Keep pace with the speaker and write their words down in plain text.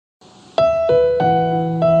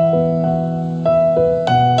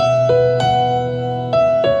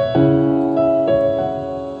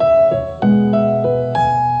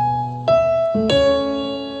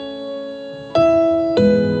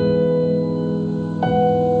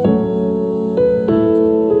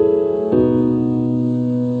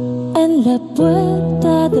la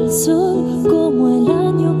puerta del sol como el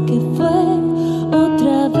año que fue,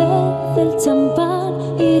 otra vez el champán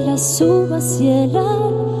y las uvas y el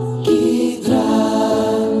alquitrán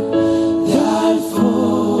de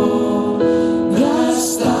alfombra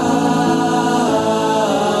está.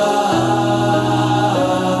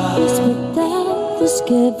 Espectáculos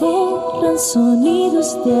que borran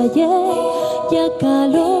sonidos de ayer y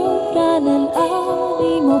acaloran el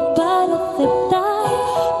ánimo para aceptar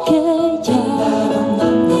que ya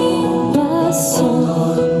pasó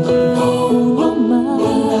uno más.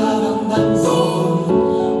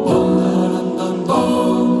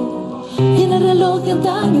 Tiene el reloj de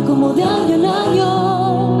antaño como de año en año.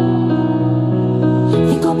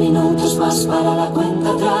 5 minutos más para la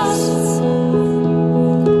cuenta atrás.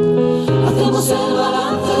 Hacemos el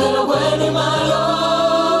balance de lo bueno y malo.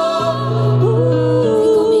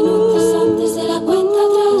 5 minutos antes de la cuenta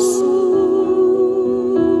atrás.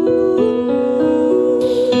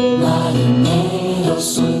 Marineros,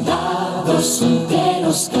 soldados,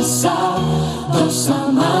 solteros, casados,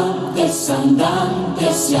 amantes,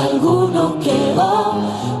 andantes y alguno que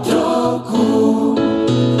otro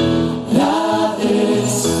cura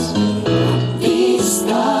despistado.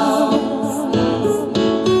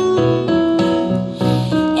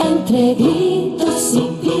 Entre gritos y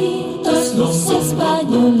pitos, los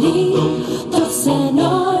españolitos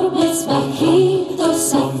enormes,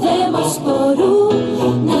 bajitos, hacemos por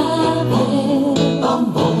una vez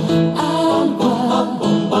algo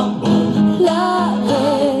la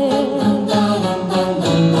vez.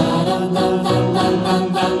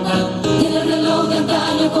 Tiene el reloj de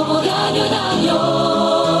antaño como de año en año.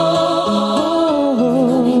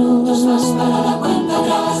 5 minutos más para la cuenta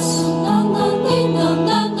atrás.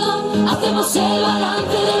 Hacemos el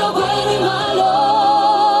balance de lo bueno y malo.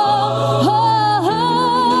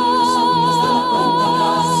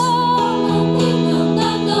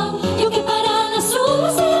 Y aunque paran las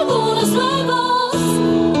uvas y algunos nuevos,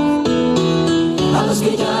 a los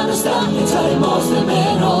que ya no están echaremos de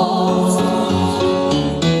menos.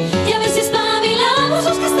 Y a ver si espabilamos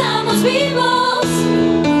los que estamos vivos.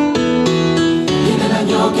 Y en el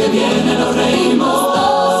año que viene nos reímos.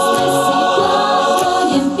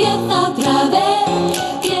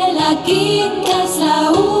 La quinta es la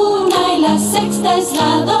 1 y la sexta es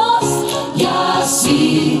la 2 y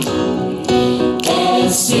así el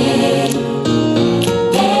 7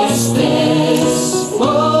 es 3.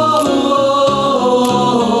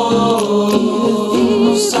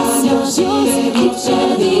 Y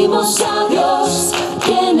decimos adiós y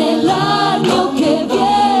en el año que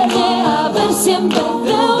viene a ver si en vez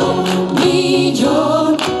de 1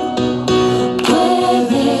 millón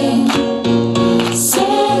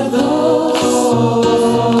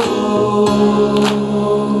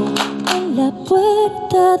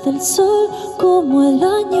del sol como el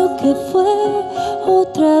año que fue,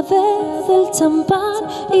 otra vez el champán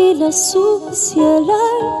y las uvas y el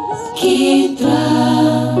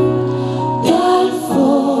alquitrán de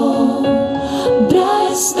alfombra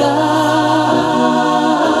está.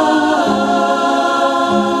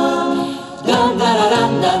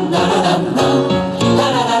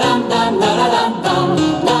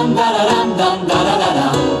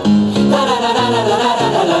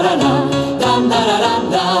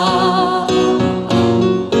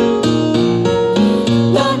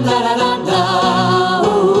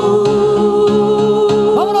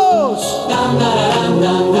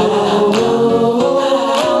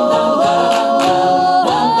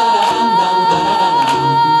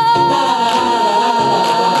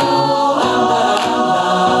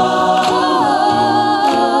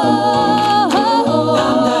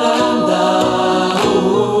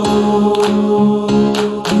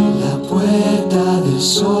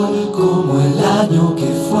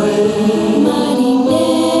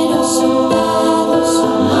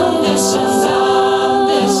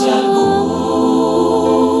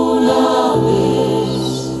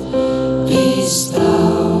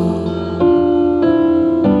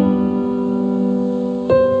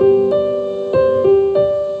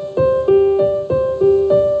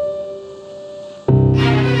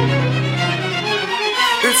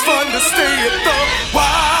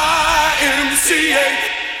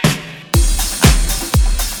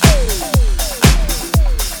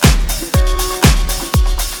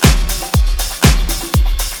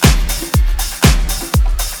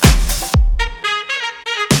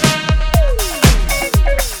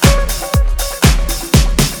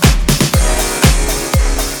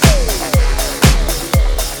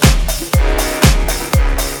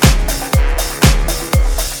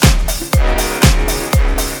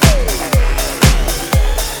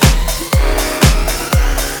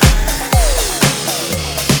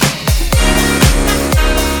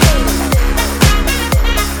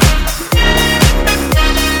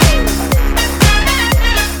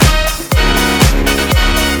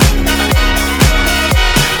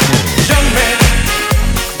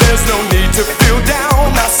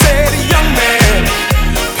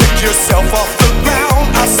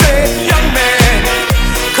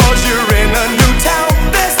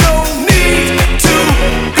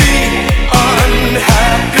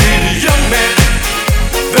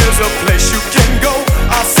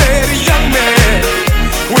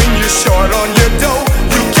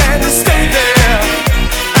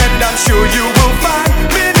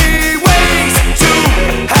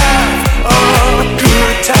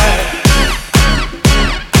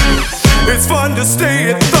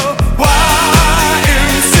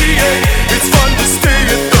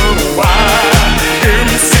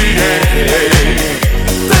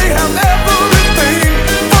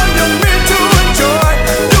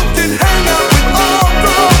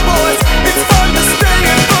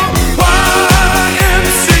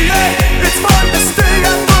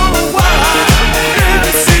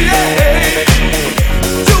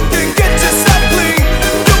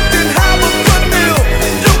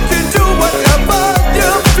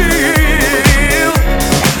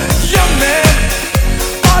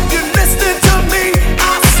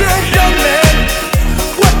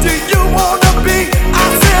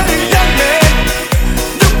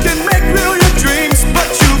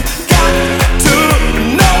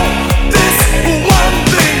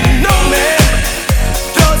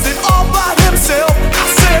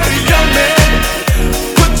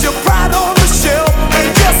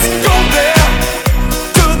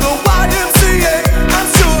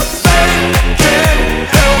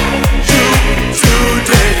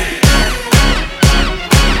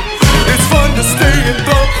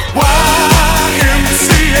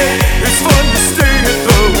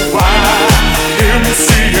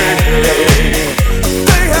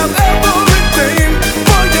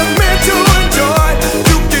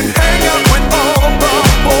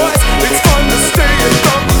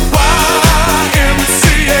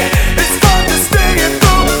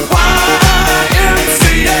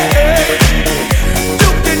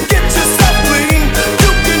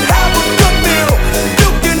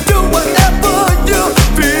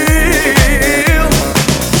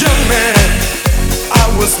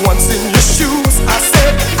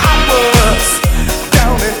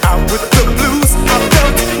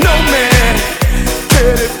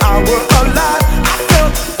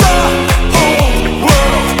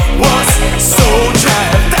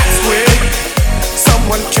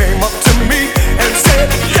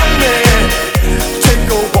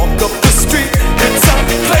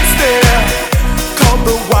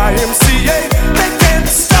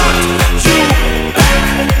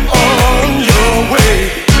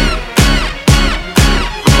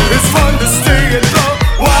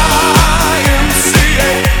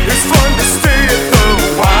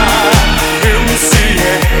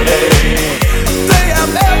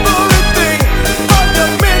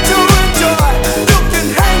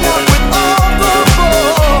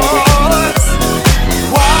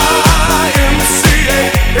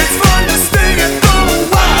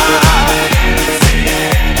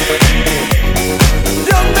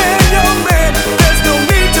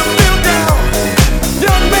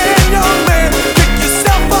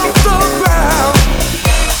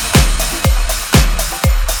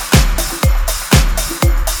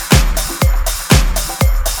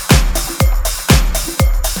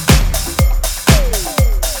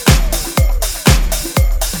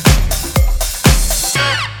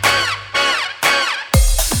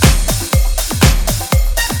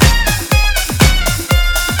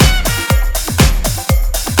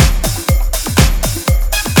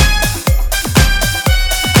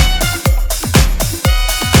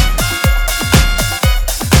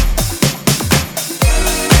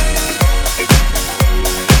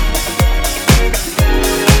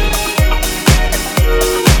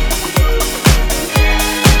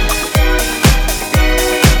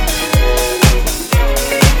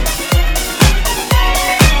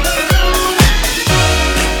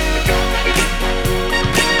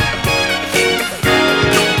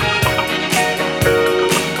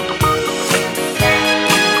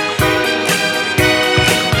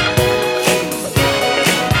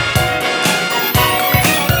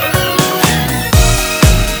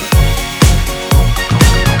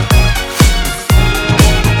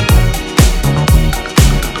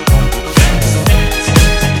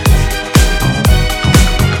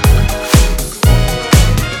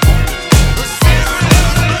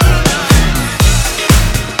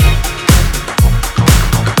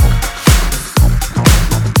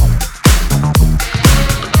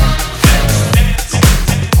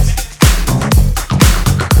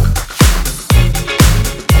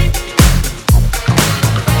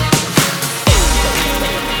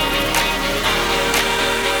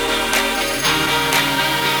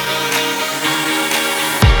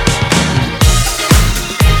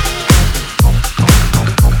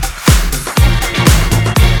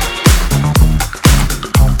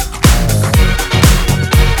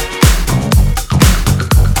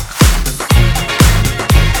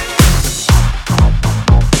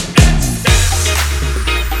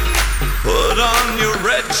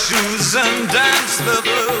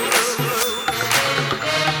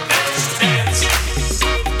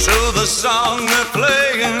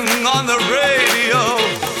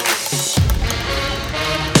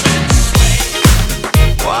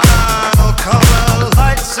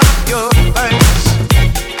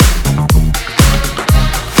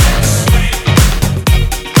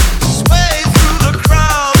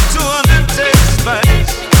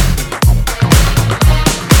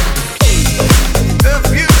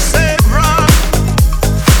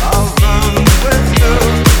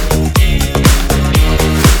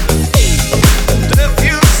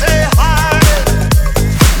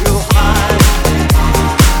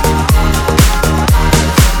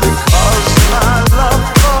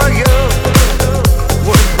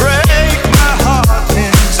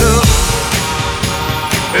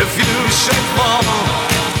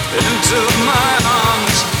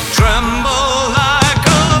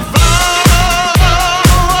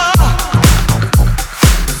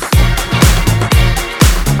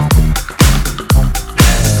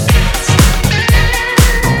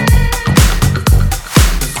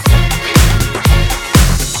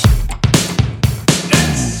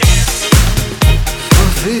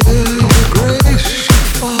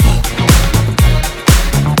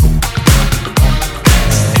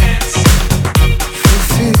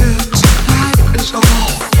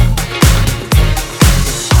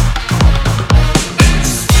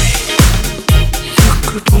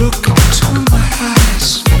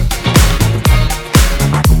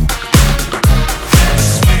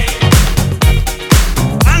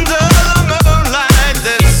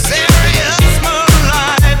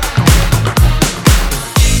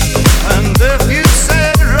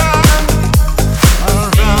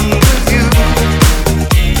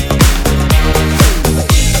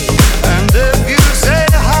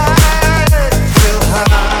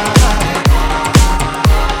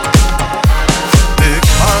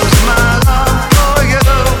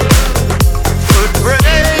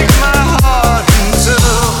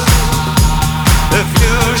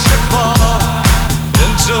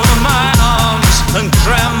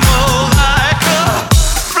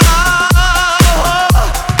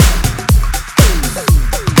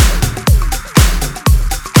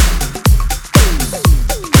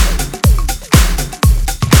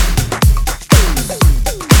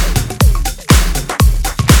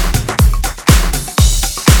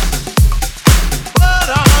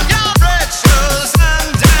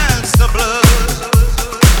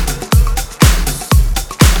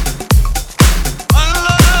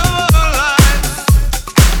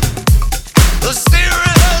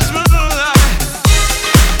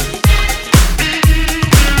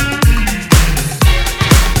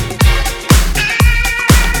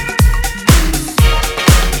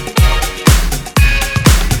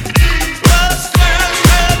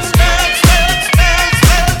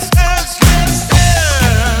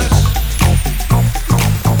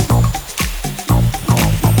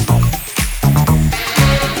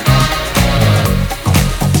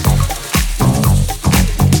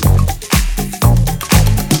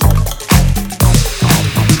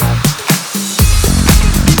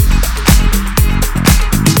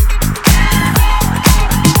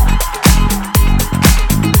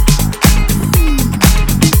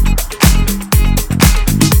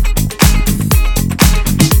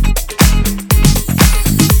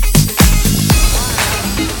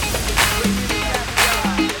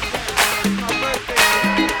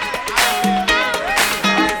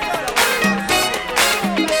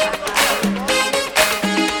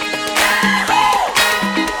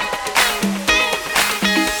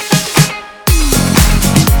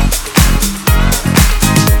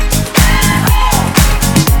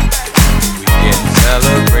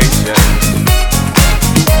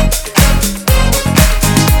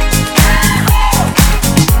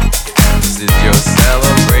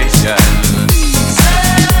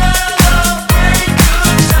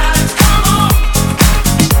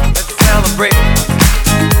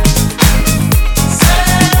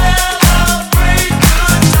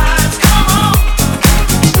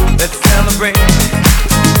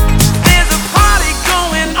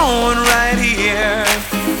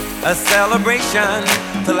 celebration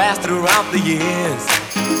to last throughout the years.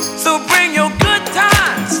 So bring your good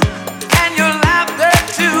times and your laughter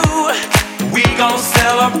too. We gon'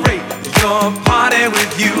 celebrate your party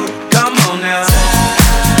with you. Come on now.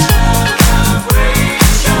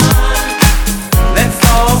 Celebration. Let's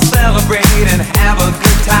all celebrate and have a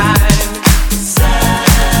good time.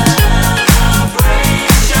 Celebration.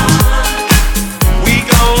 We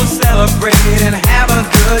gon' celebrate and have a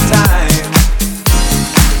good time.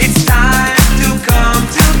 It's time to come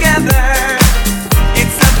together.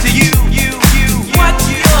 It's up to you. What's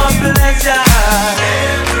your pleasure?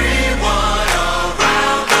 Everyone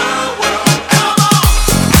around the world, come on!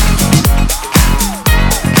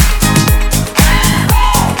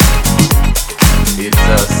 It's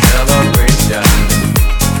a celebration.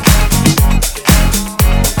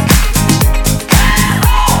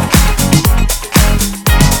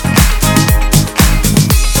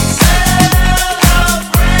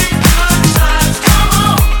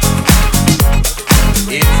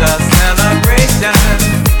 It's a celebration.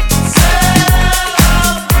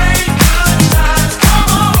 Celebrate good times,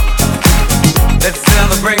 come on. Let's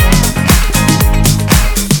celebrate.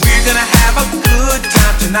 We're gonna have a good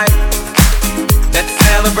time tonight. Let's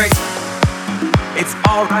celebrate. It's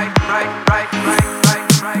alright, right.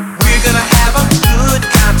 We're gonna have a good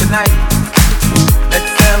time tonight.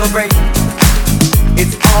 Let's celebrate.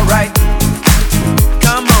 It's alright.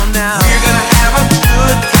 Come on now. We're gonna have a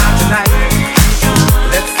good time tonight.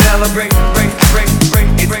 Let's celebrate,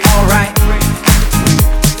 it's alright.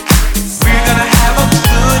 We're gonna have a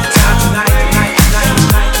good time tonight.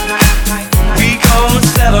 We gon'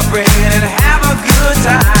 celebrate and have a good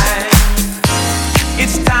time.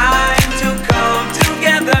 It's time to come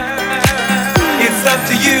together. It's up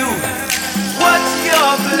to you. What's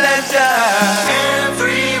your pleasure?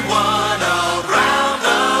 Everyone around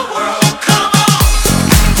the world, come on!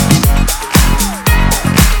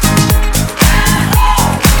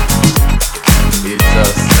 It's a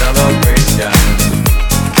celebration.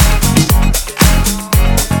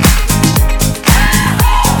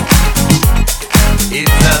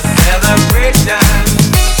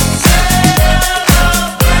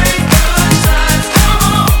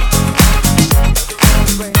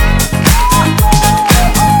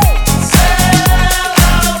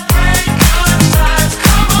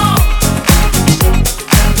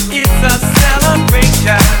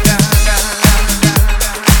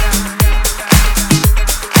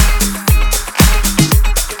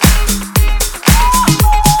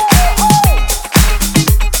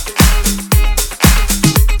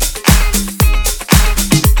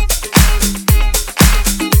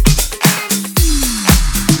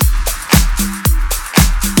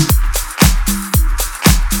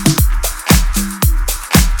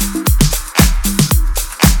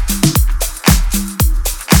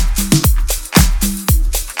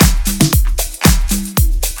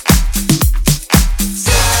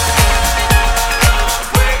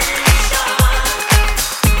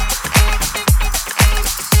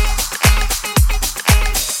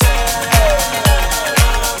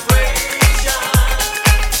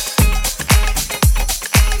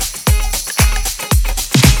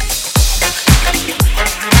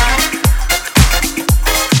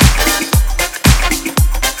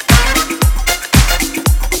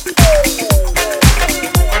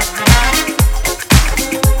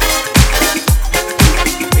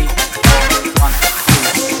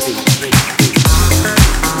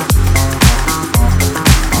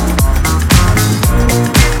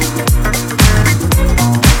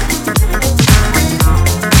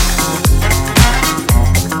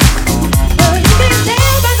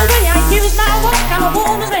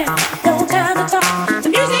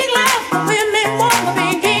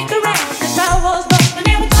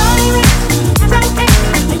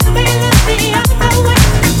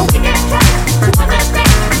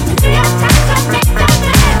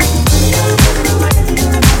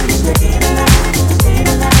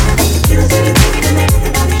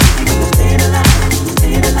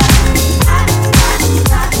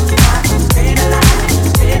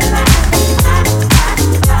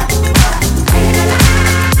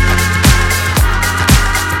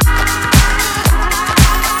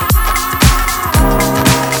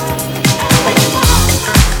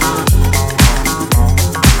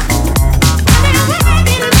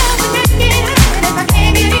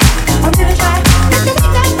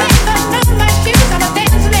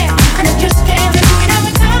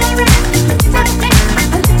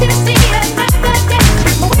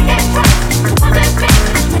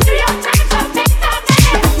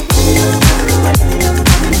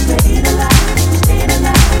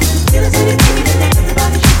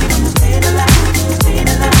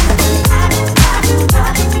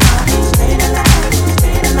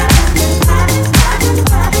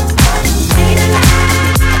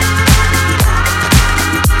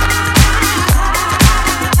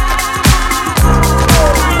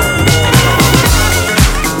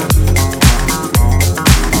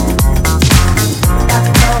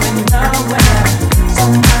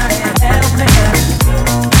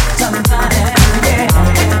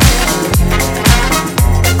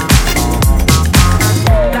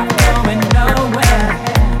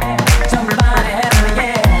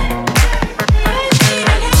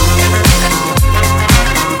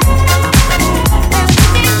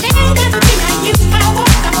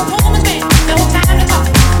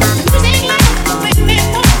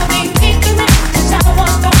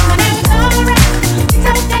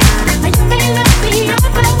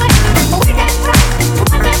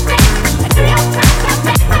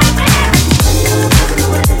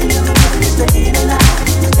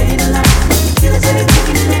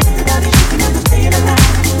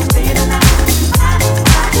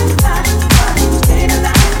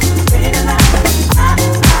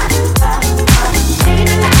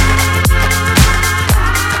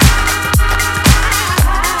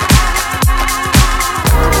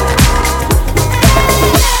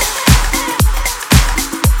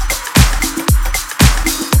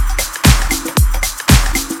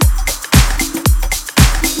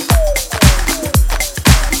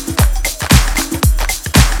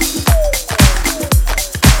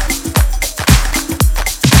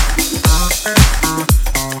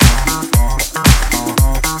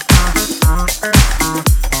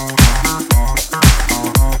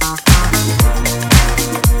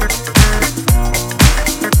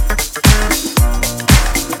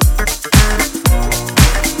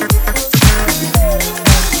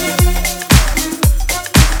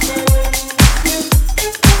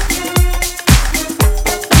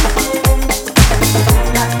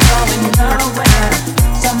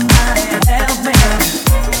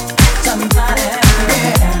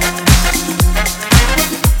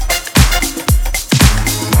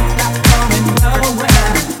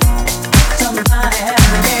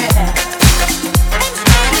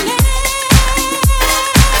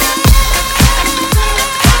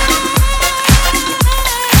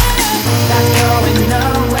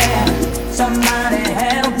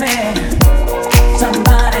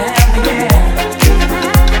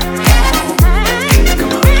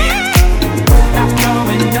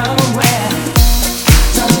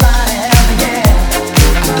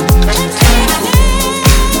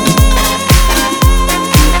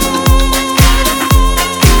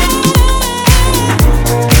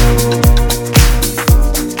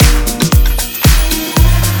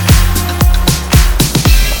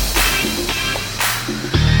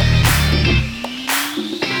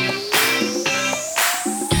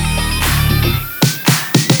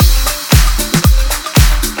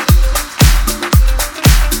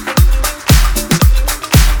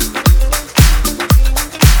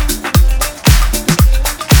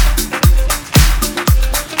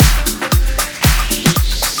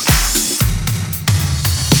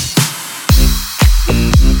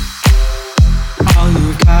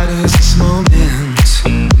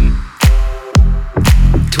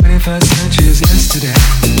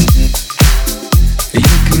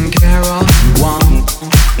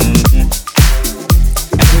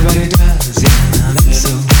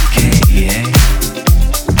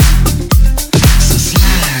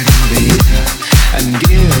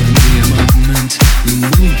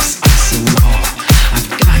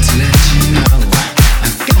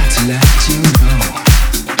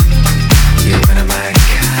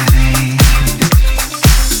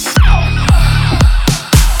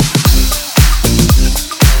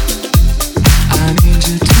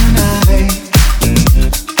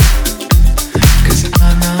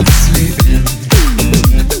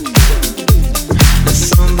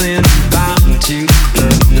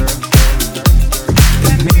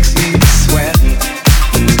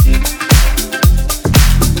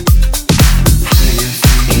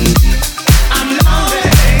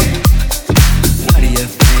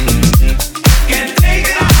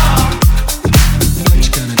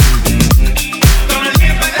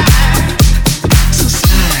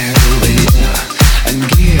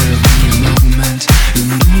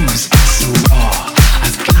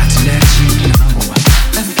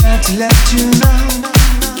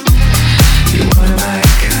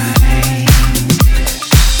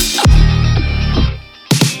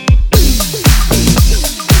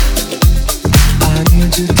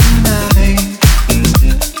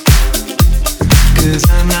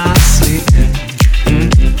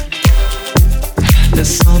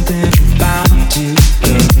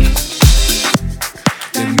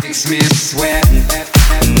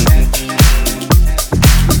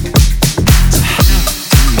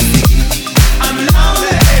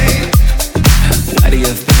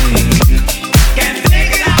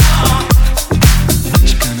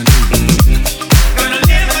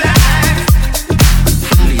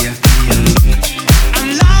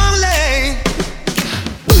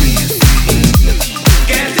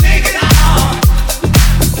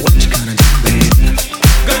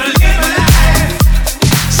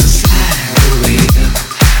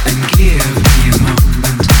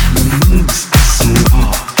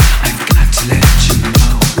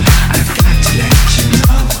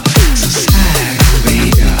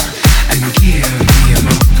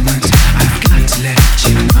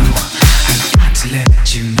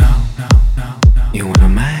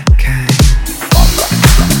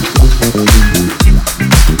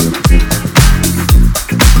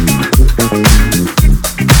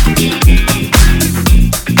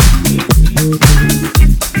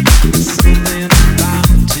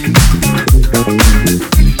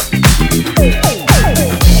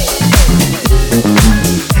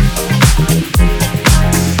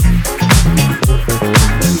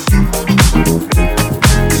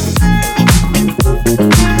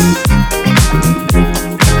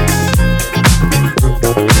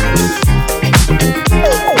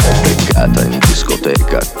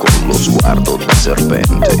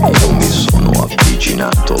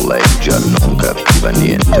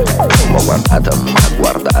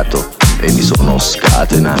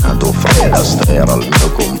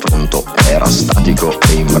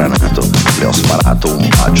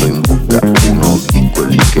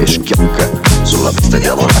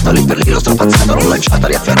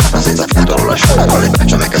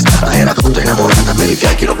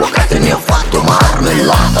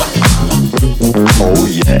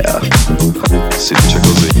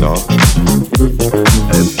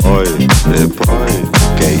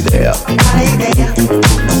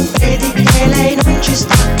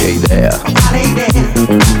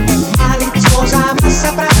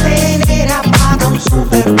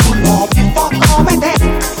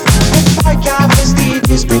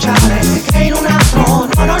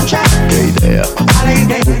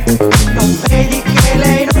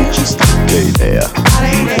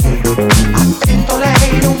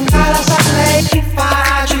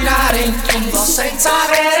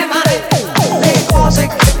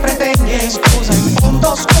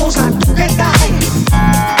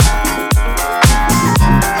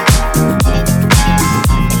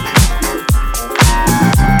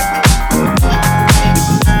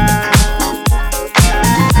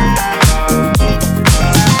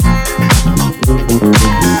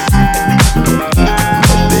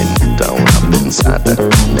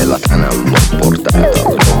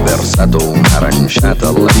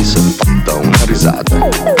 Lei si è fatta una risata,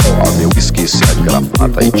 al mio whisky si è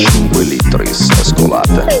aggrappata e 5 litri si è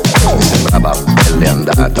scolata. Mi sembrava pelle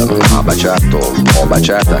andata, non ha baciato, l'ho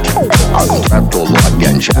baciata, a un tratto l'ho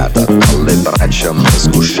agganciata, dalle braccia mi è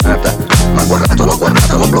sgusciata. Ma guardato,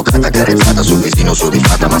 l'ho bloccata, carezzata sul visino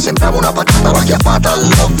sudifata, ma sembrava una patata, l'ho acchiappata,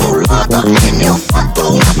 l'ho frullata e ne ho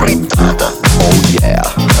fatto una frittata. Oh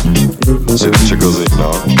yeah, si dice così,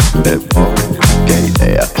 no? E poi, che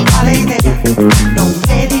idea? Quale idea? Non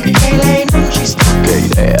vedi che lei non ci sta? Che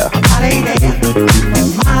idea? Quale idea? È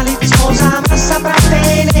maliziosa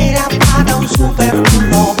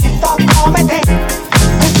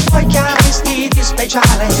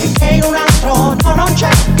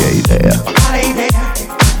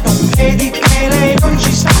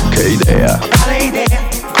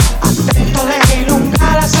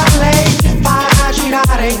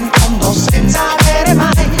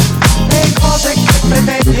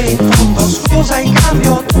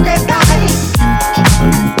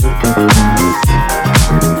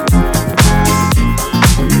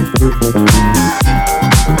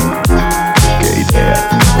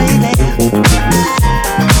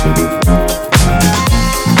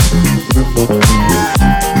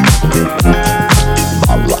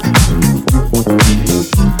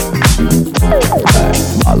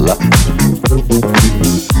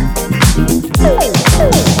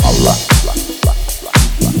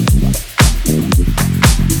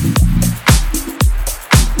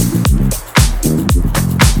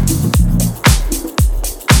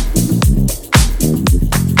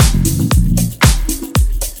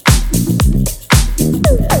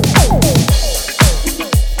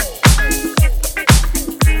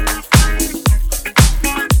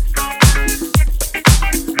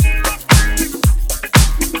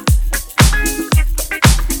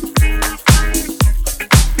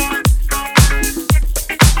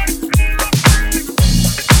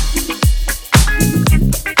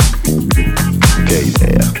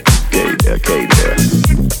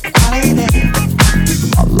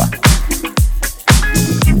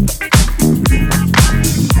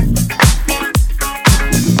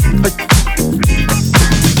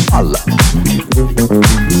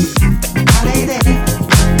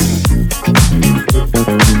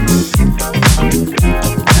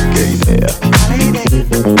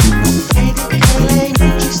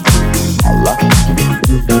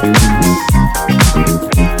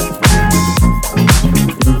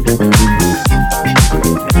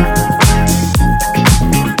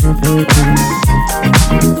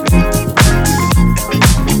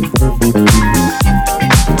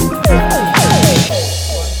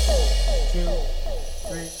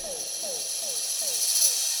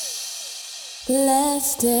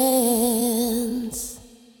Let's dance.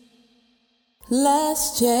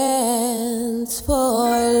 Last chance for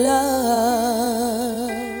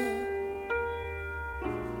love.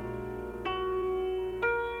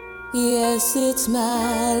 Yes, it's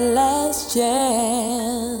my last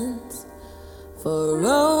chance for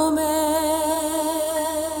romance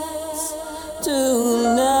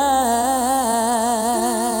tonight.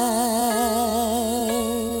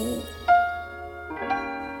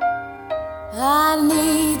 I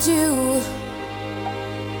need you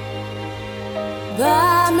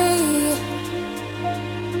by me,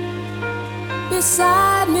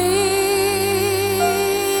 beside me,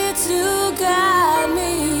 to guide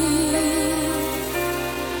me,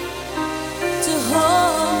 to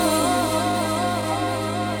hold me,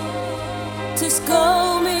 to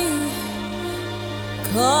scold me,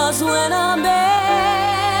 'cause when I'm bad,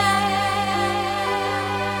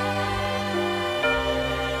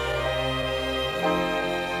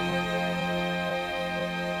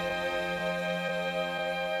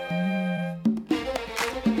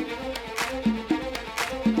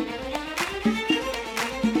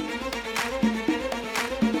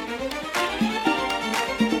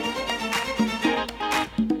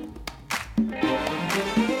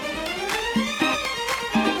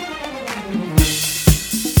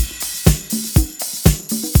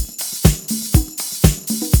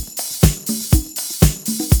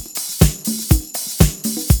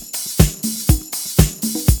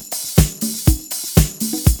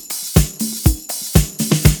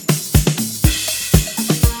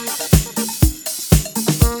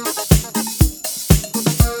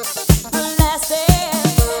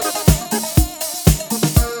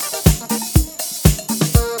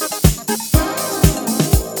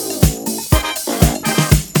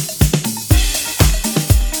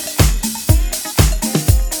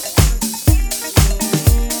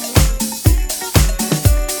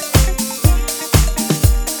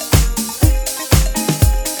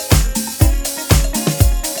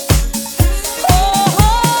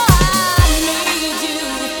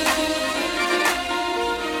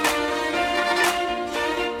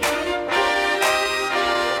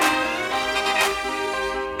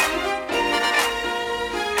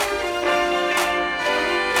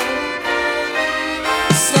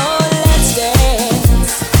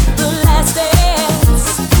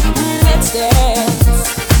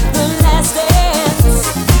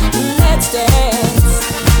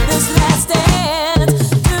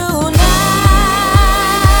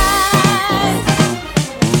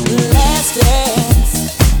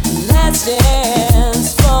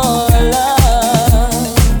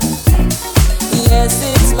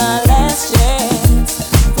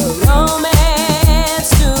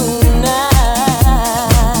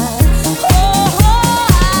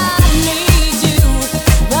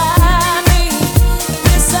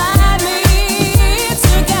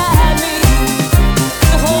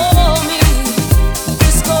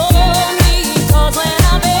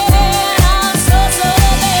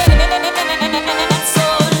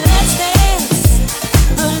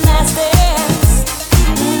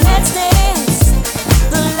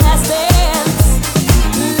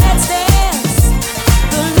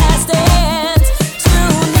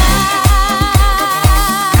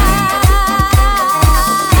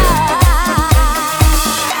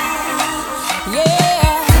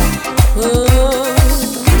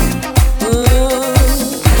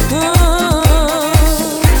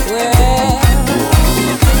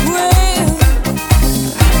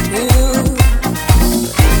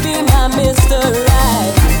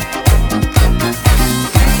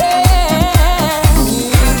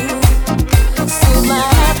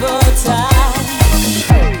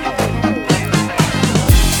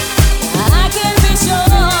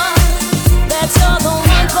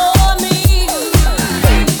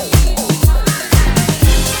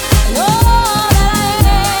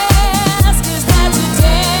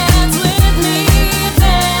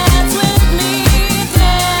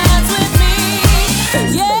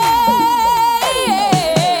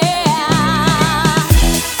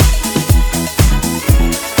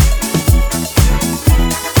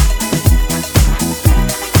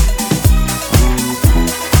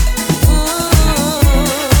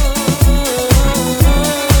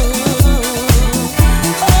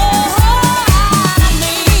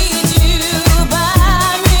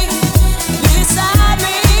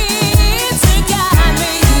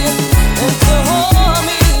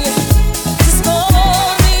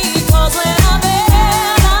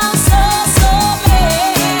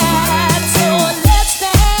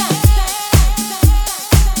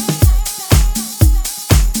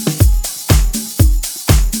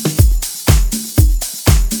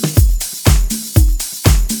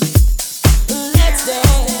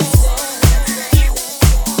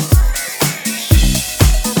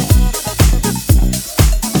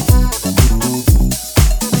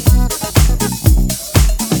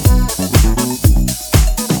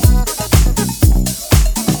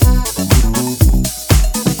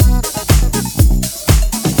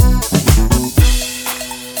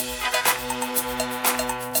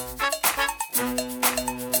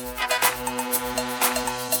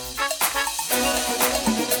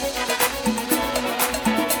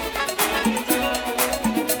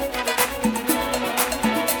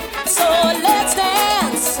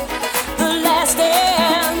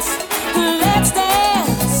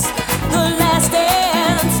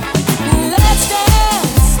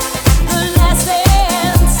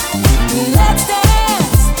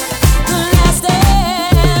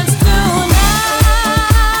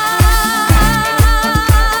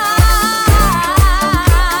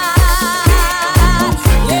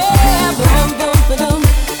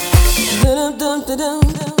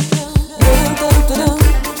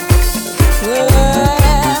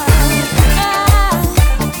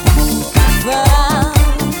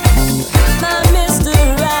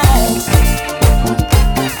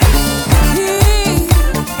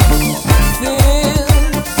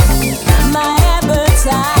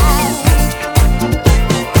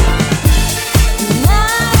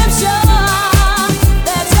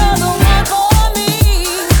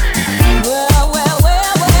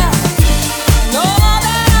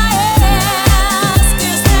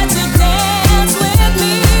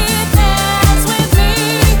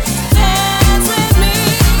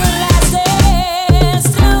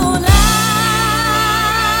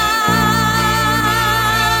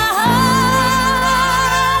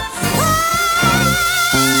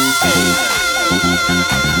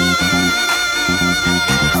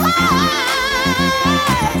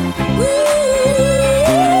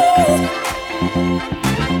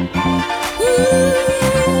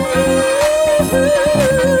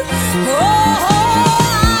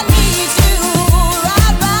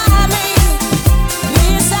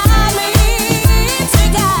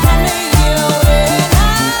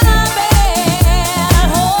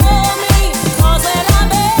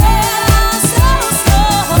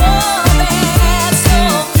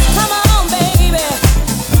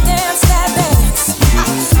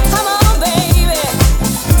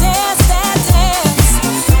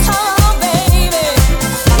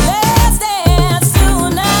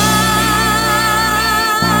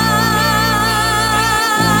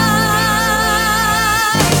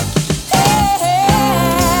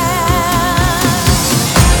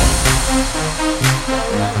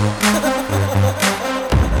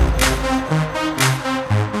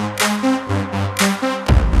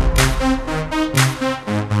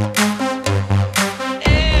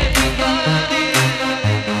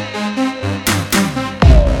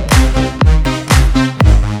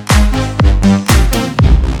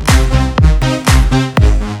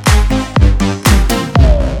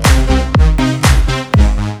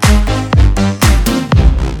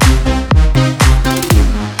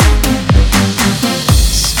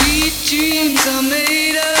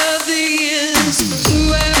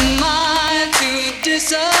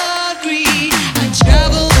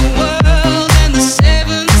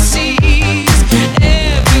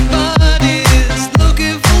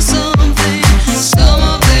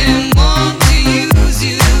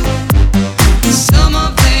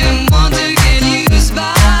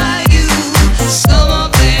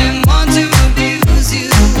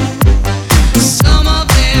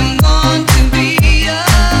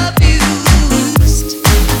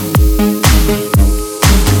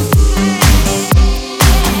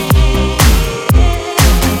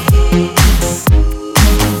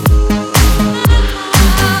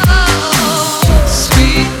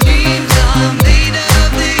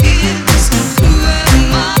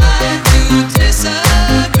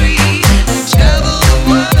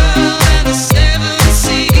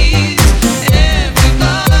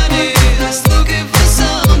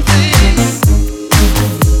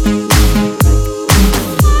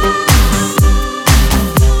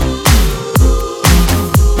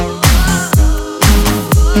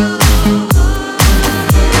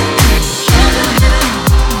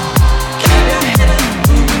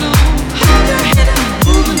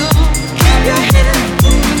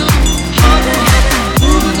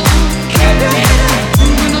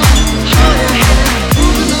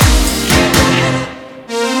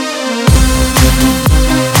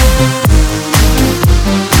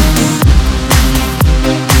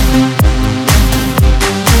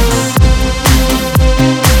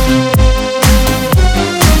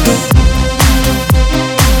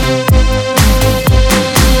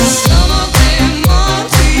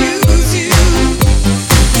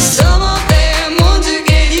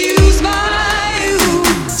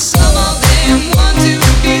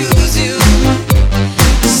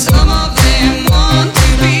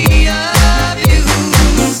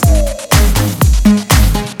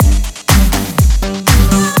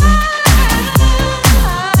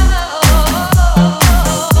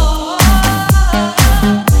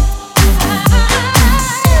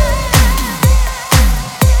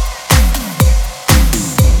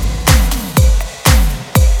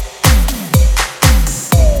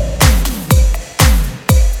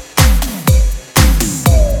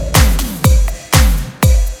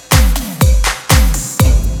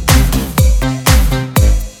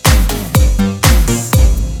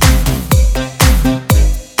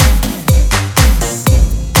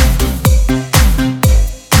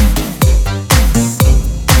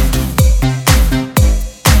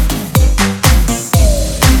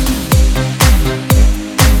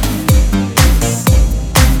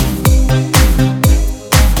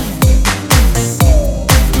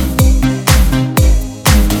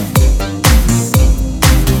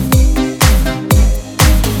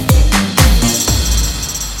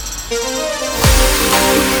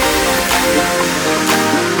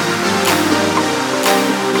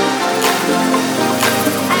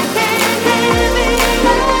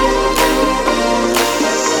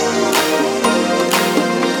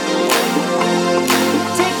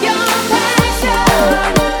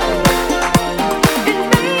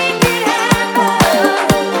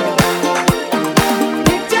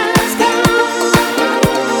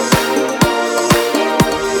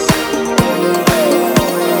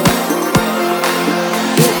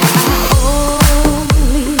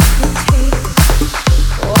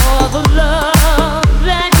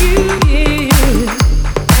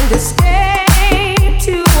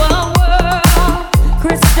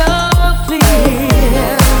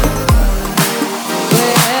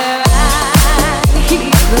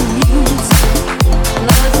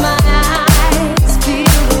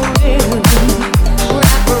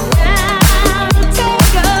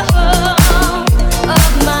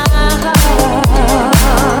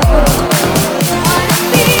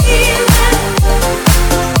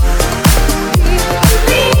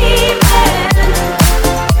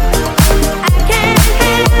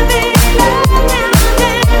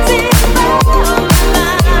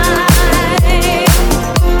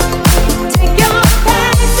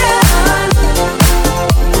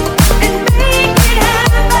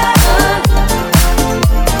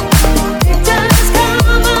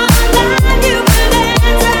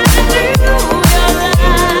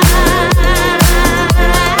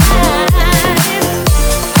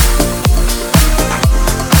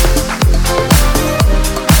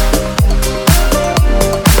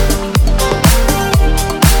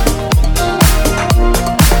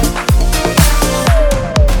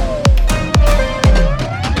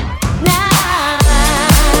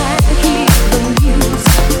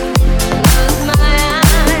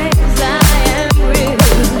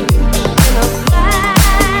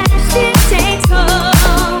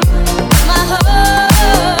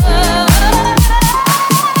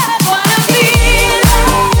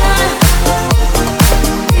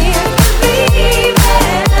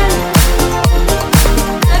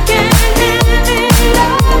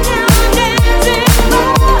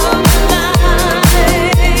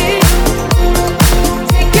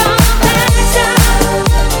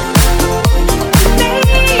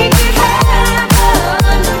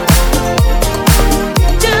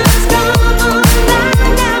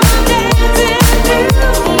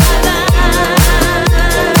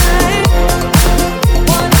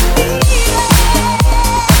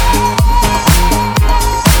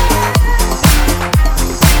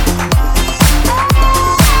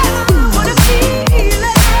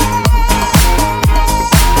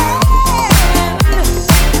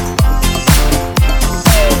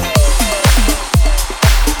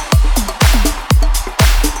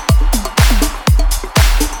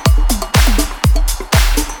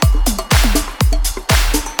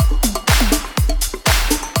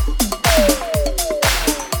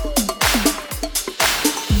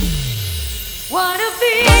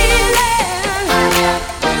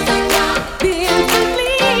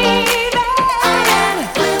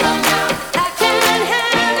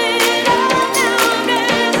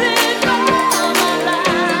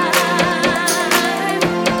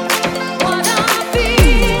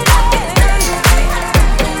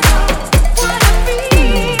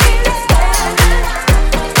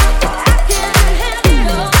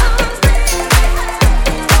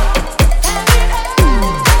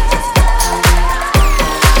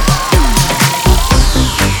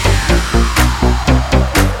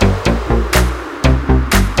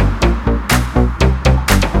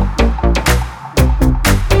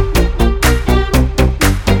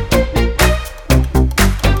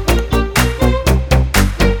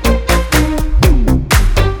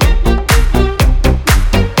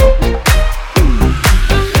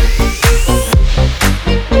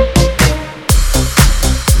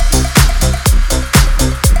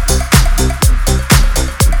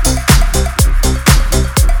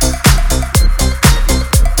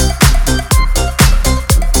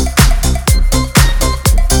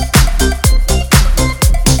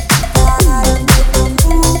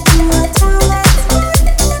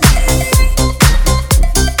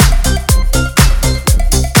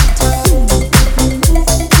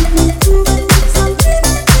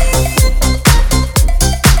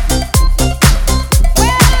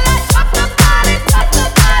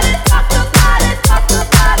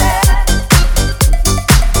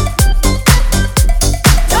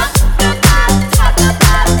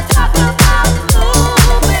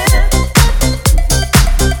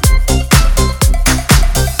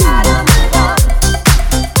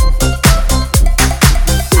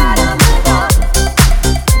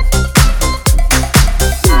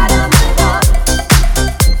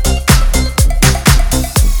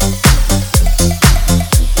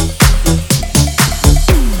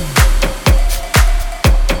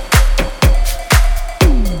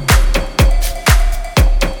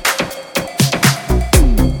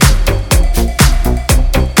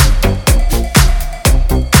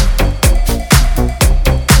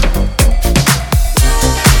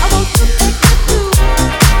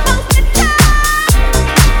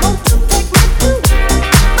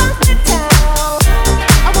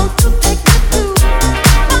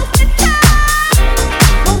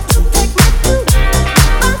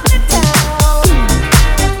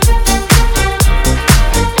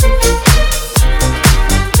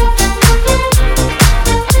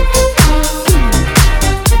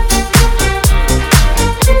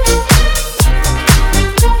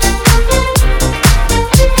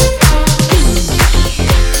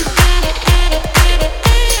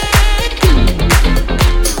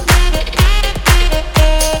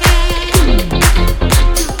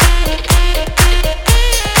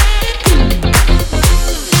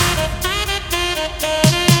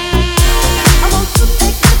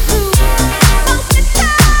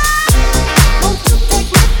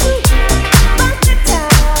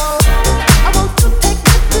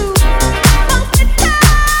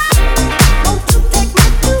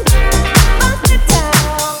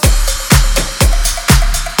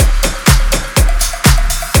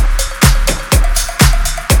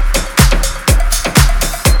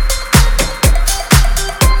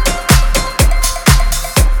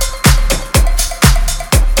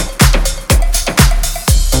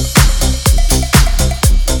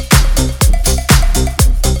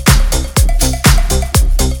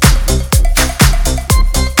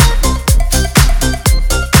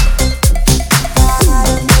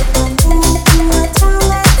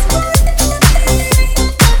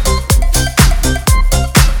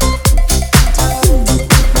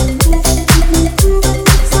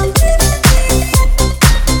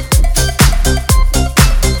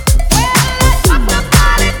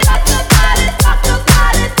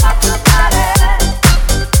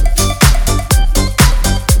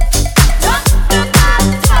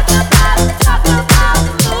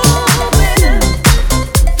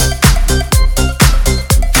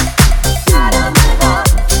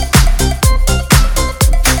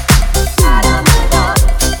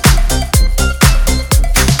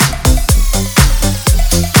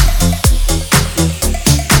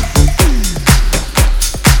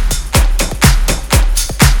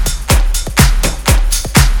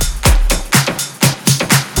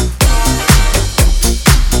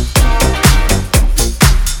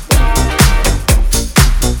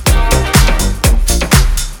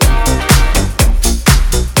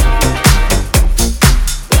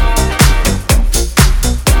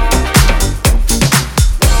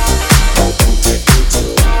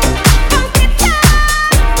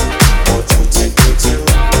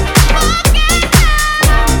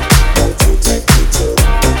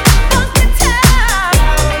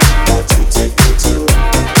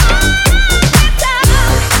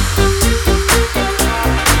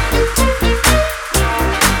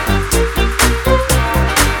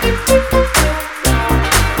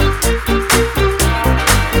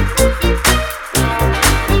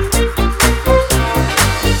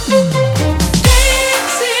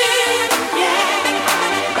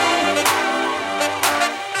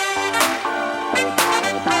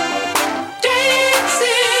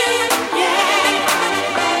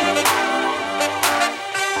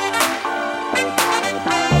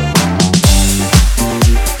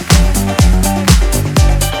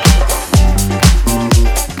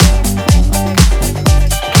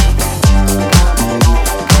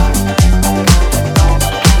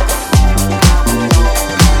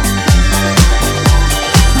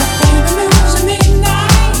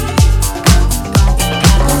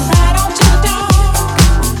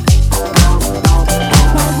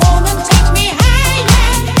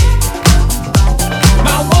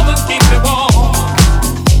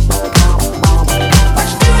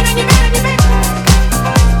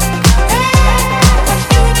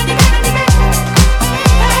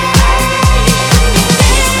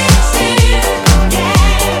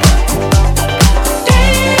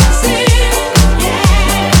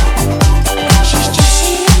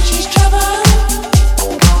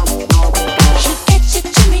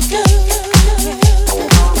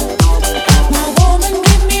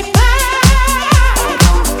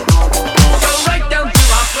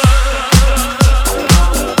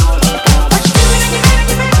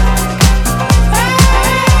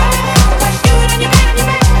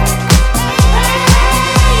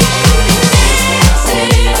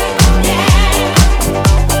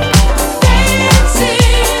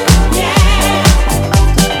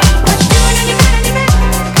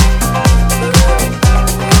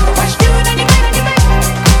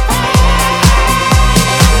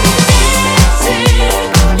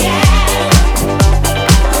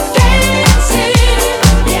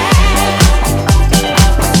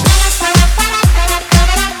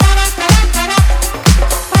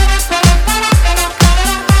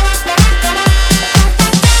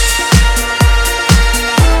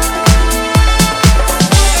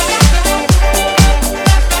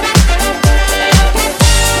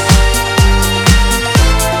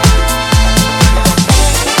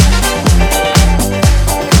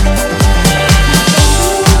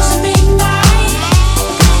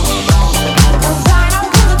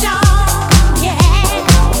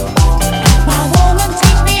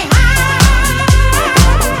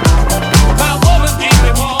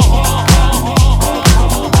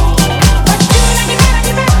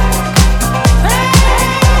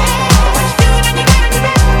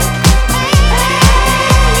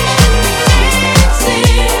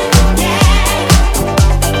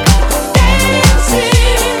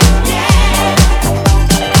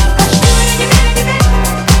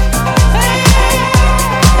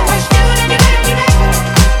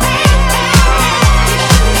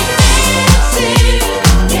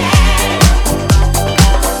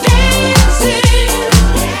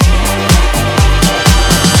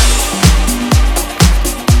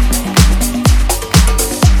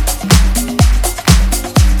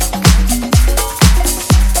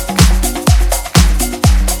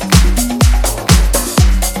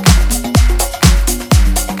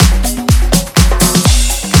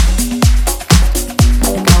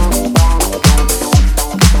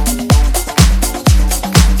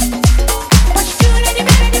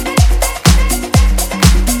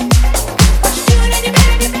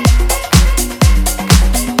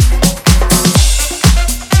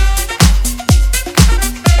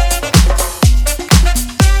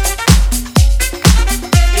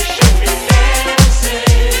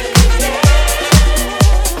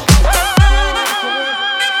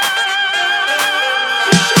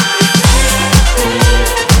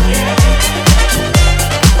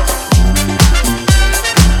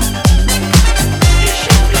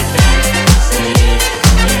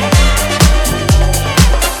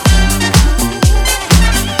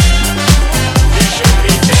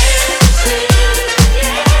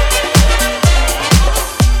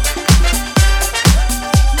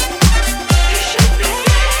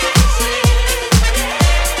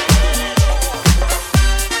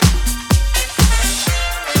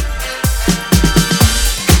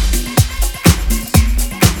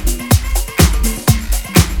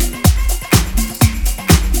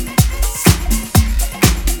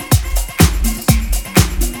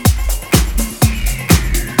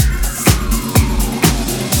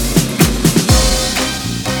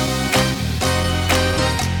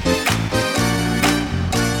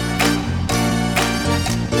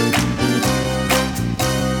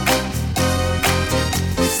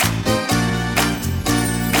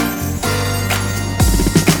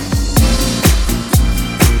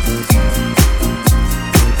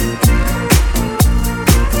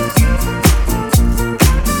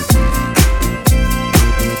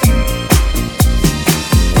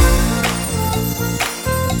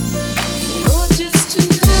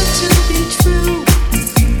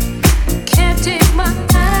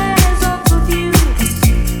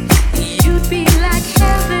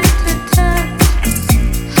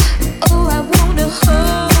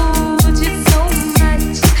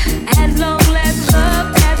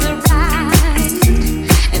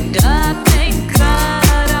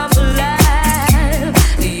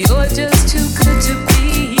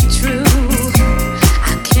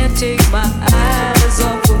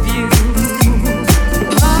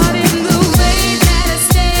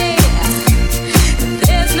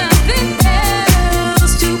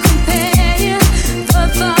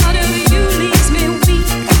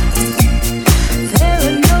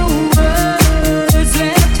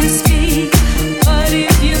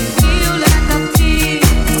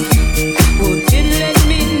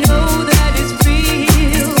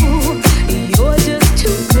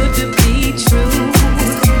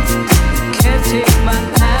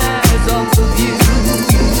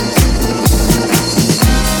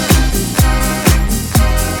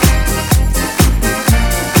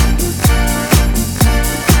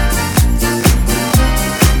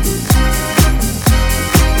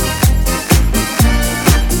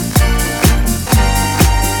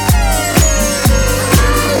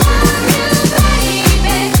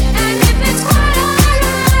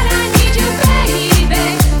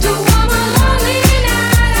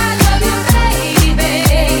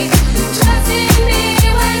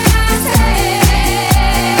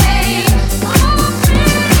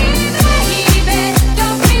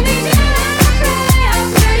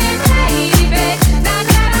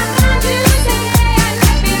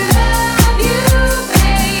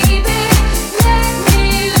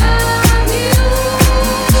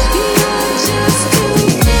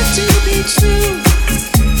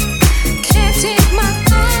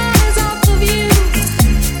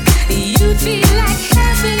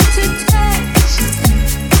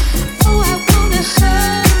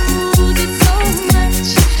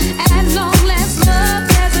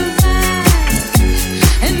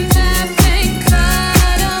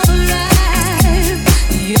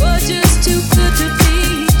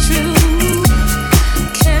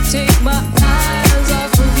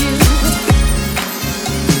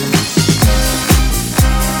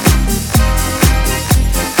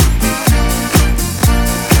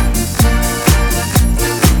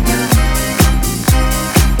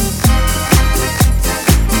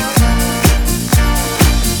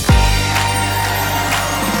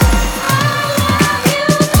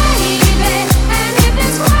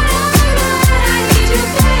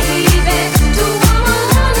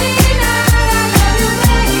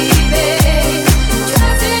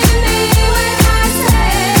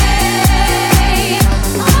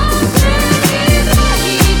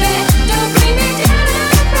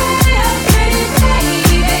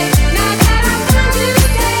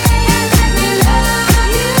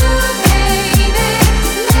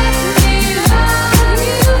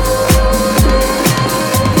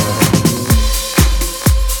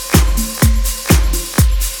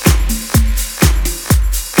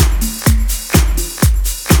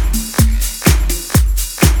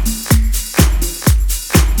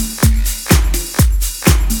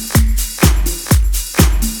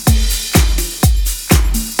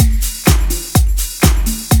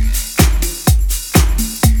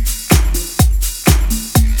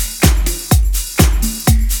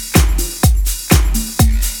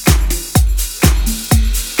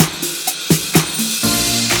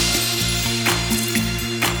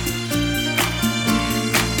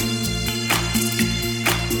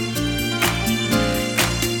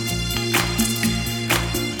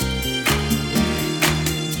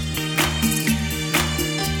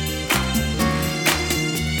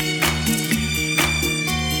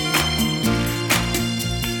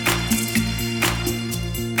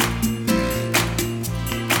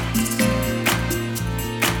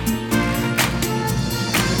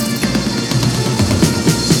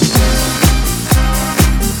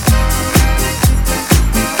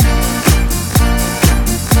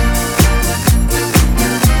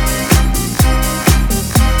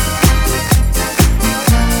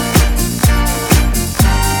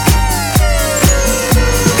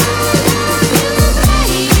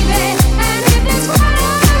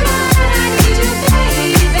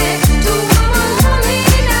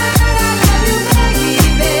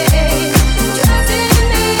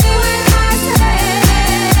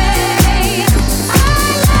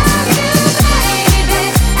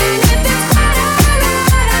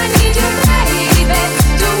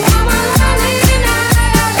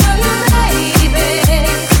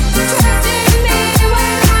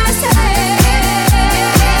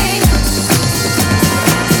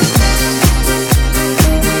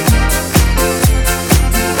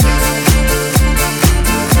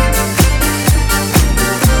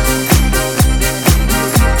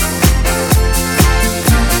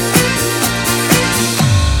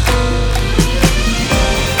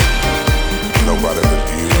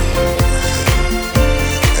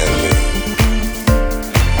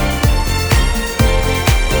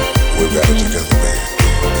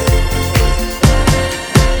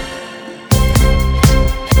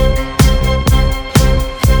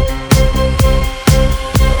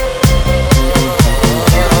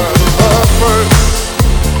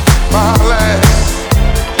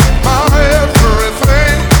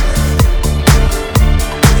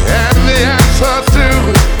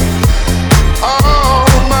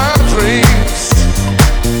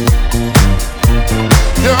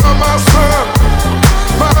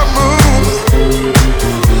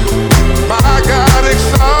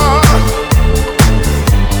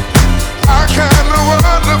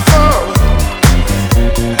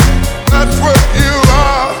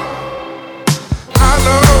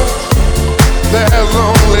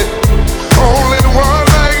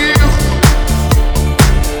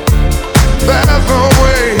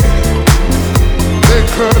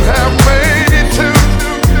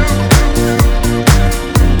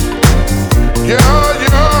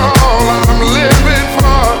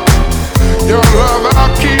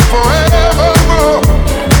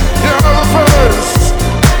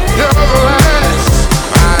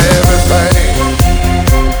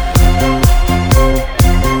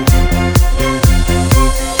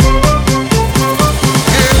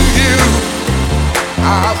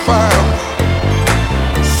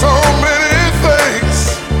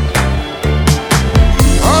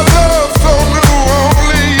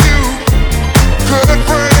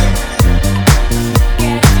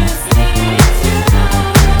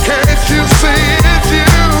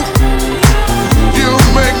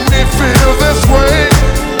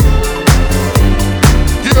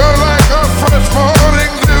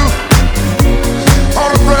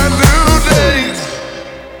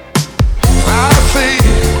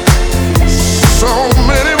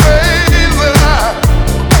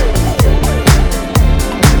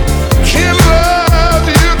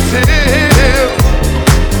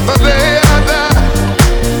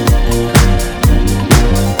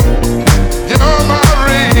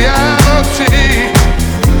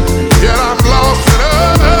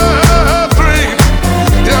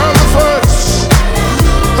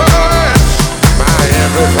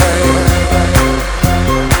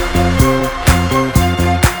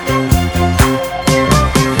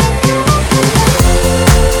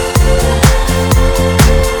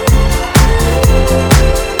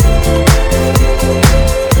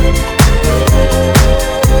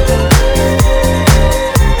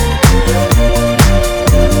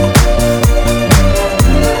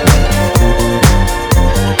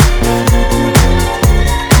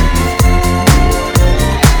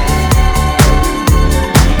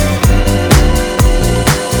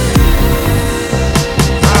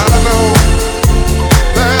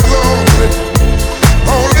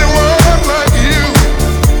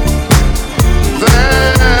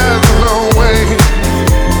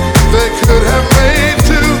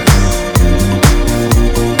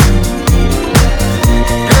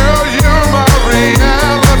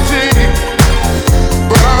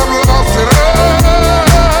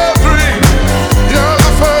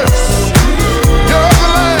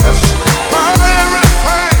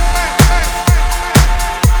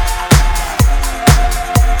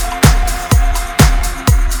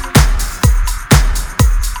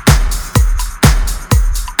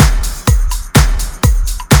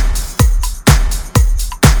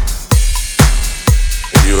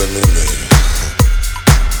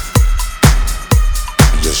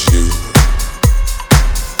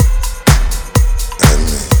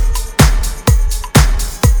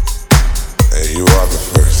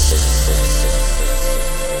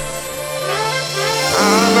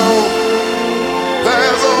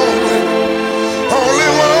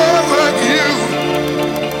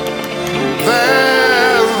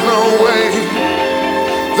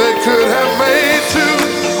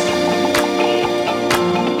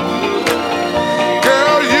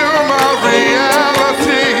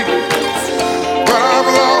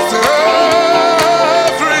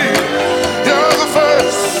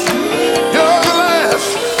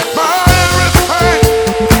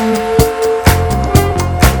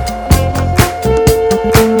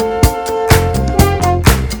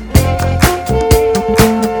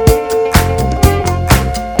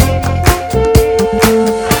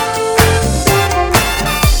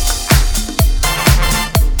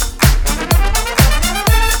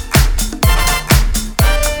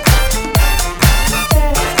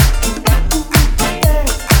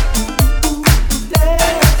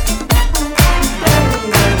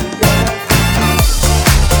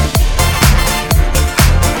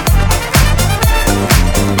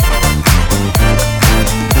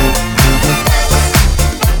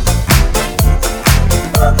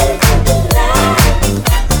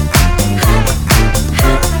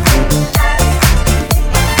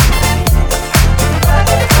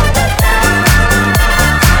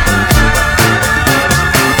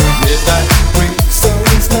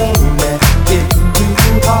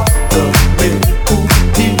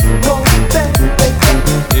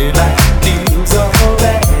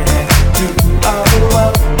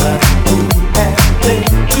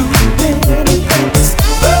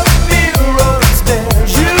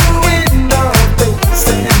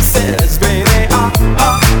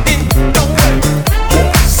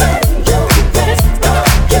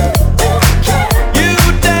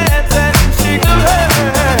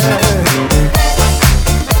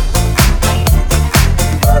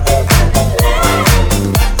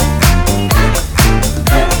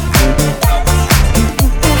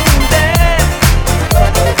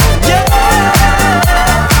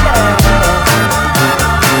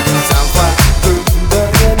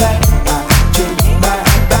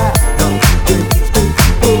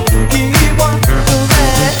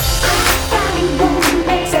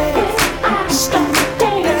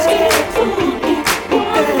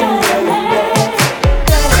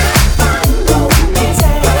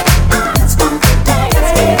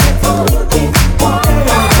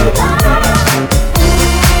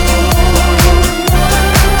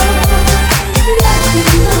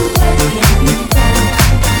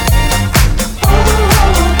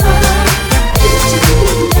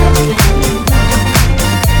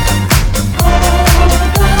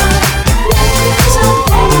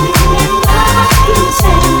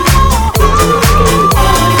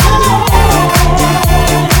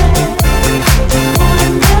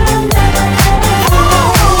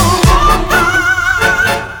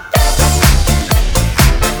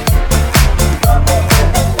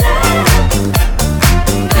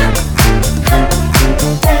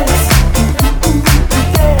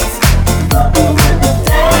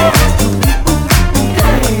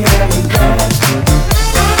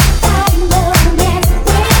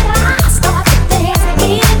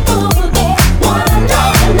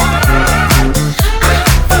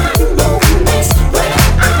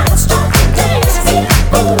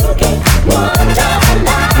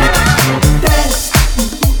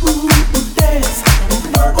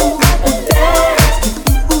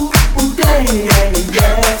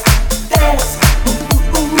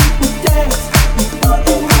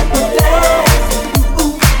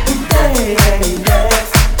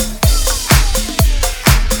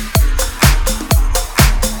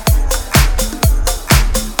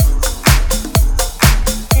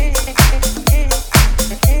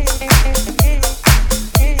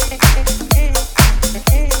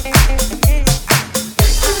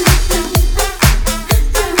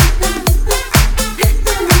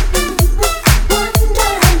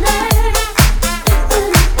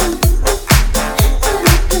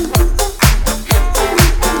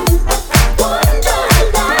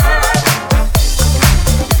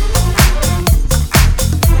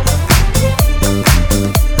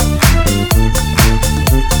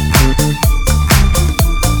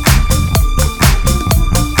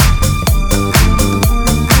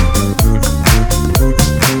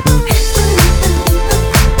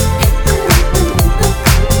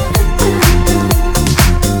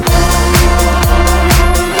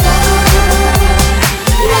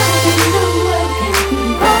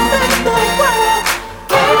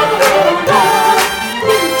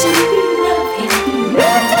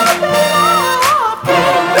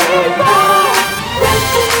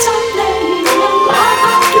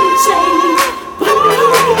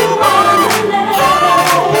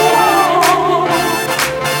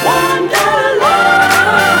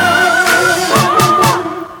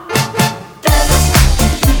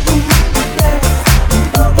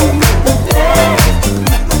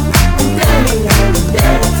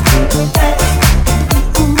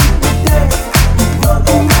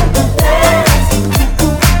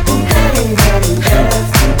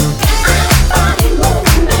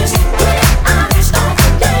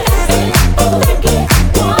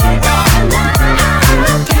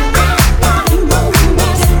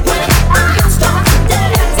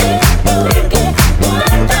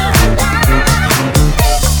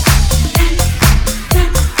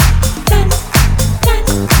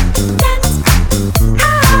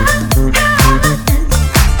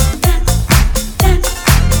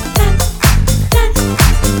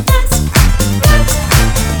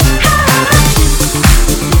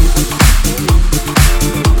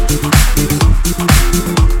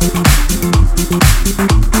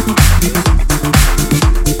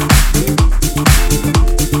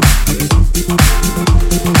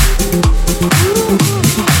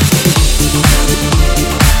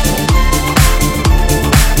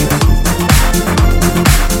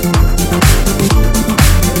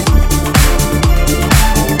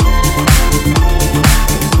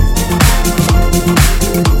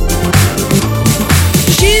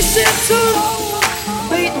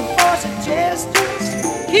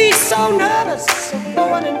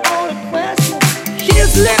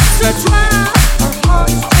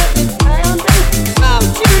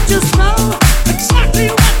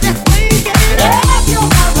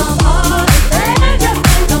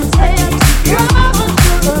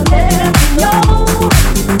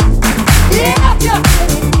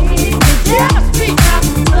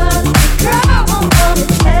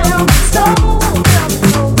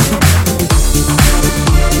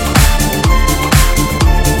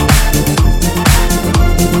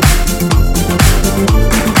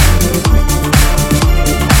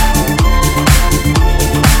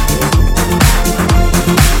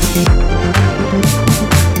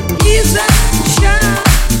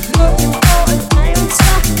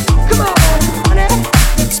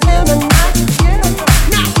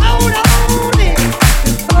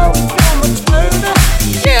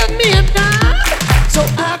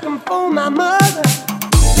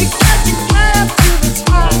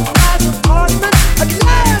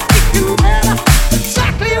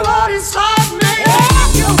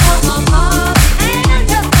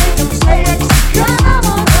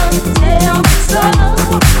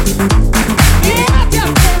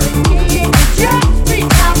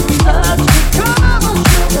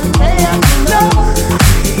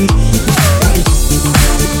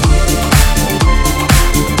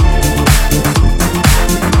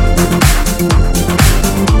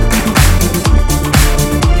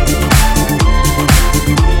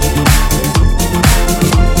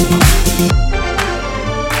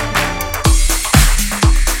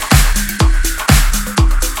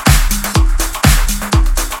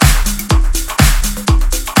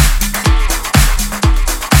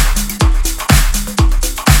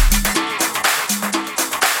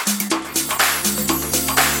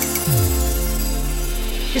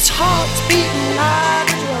 His heart's beating like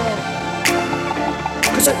a drum,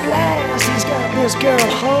 'cause at last he's got this girl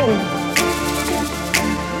home.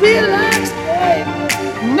 Relax, baby,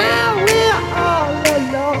 now we're all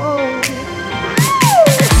alone.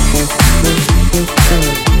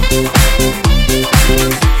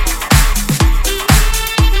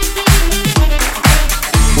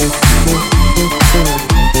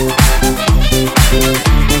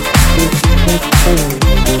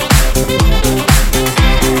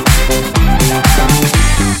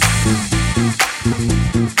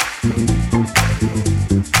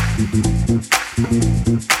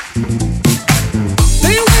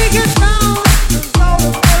 Then we get down.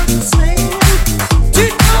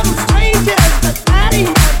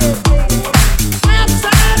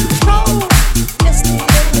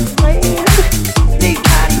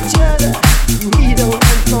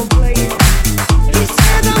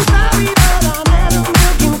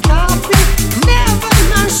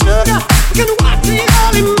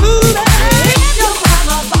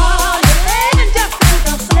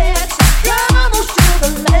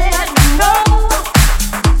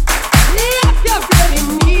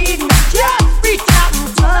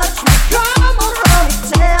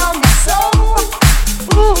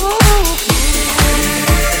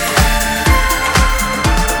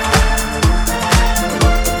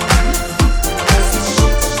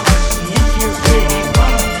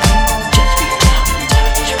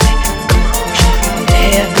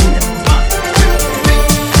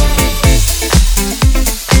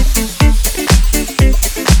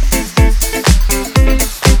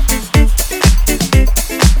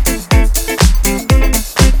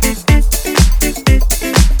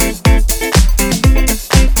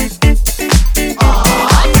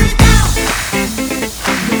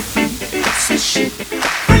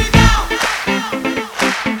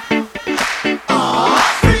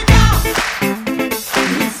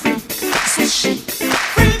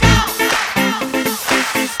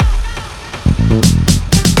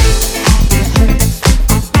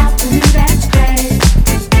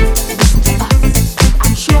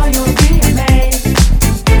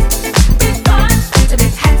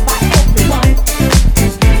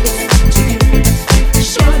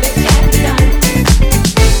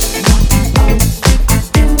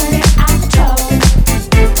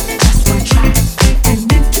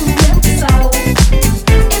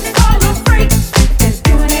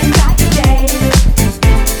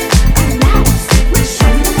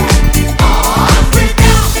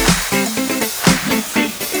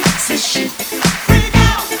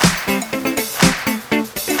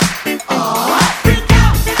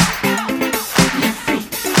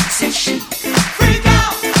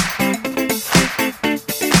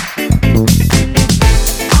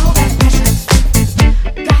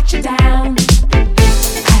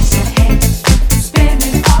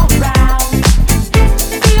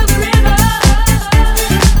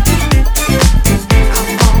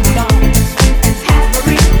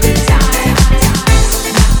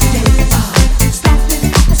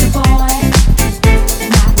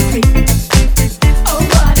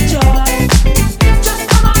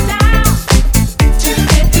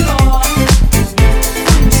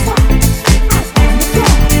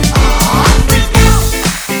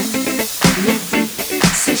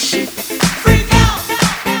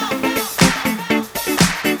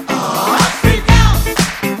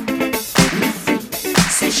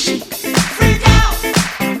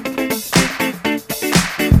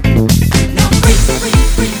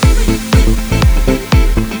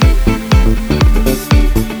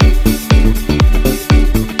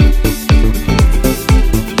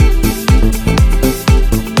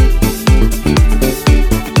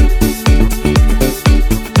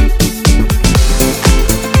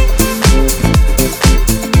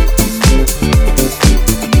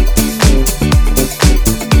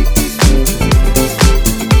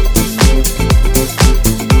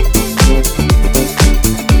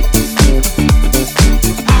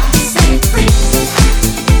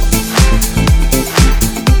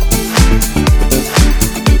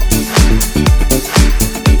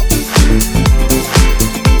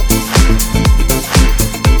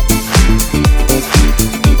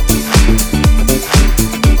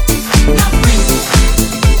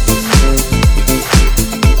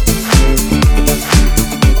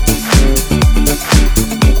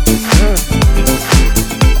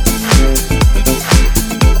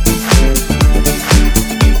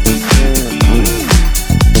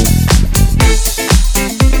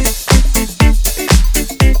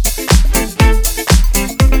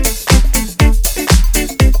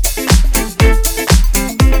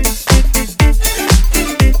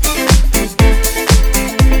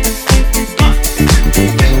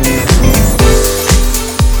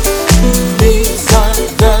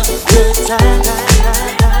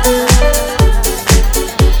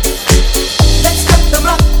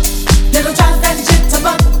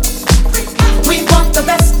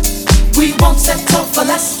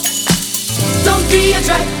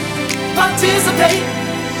 participate.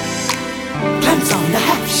 Clamps on the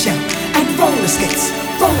half shell and roller skates,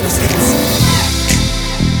 roller skates.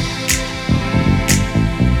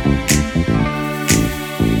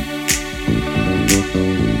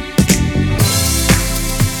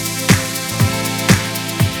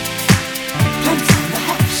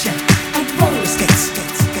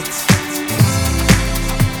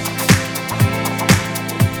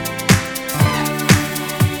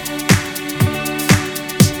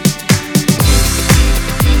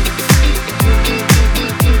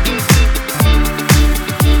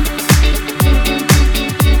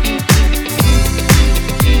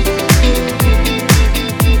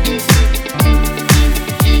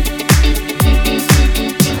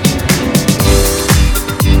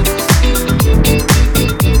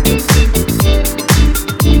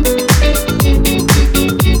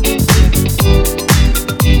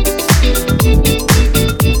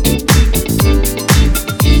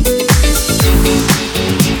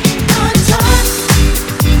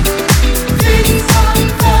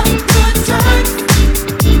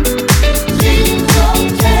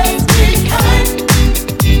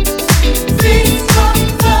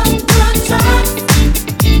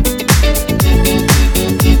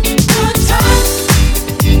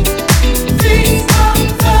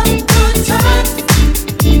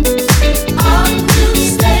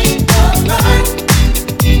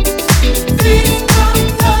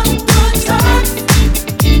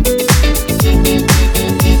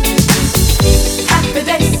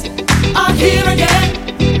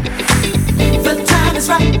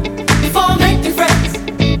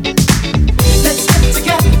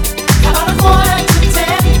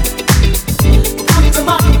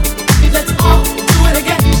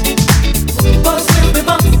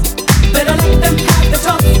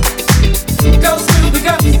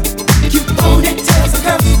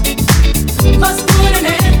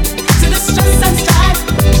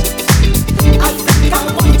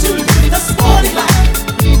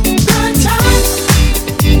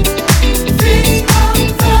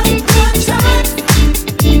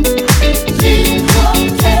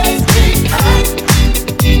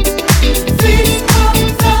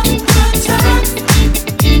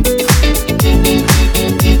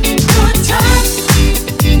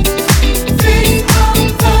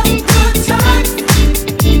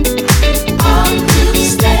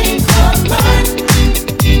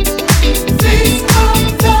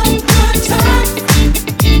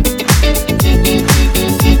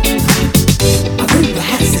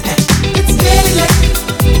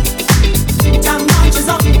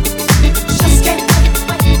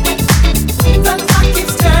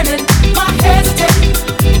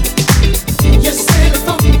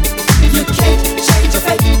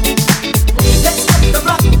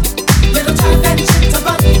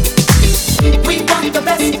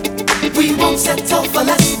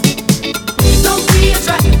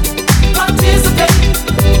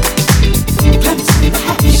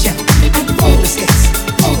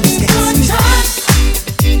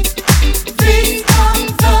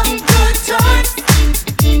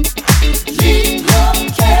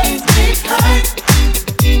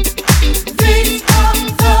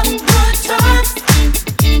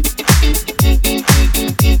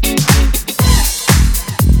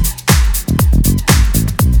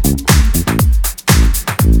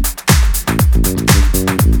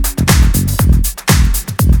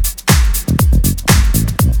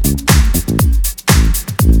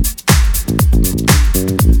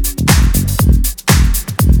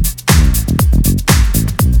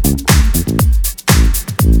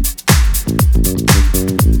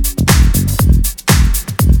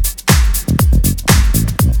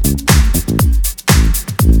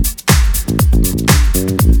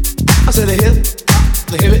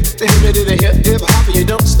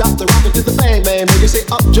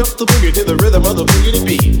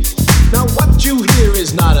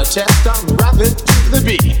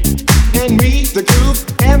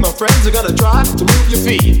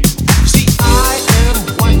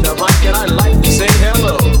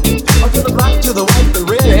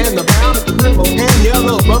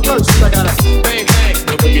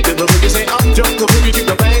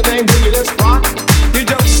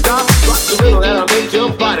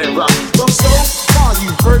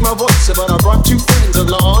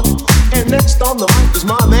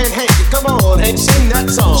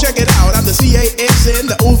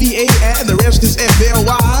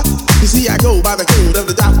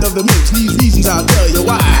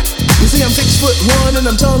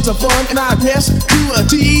 Of fun and I dress to a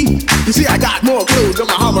T. You see, I got more clothes than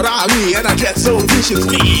Muhammad Ali, and I dress so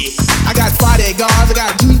viciously. I got bodyguards, I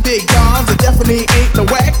got two big guns that definitely ain't the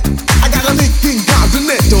whack. I got a Lincoln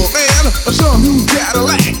Continental, man,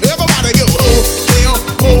 Cadillac. Everybody go,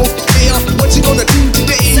 oh, yeah, what you gonna do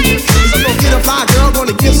today? I'm gonna get a fly girl,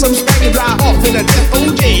 gonna get some spank and drive off in a death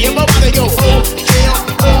OJ. Everybody go, oh, yeah,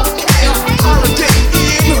 holiday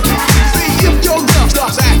in. See if your girl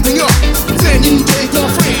starts acting up, then you take a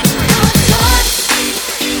friend.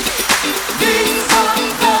 These are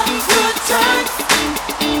the good times.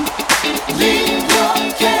 Leave your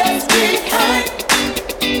cares behind.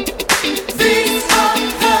 These are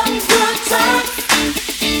the good times.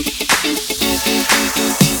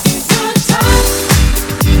 Good times.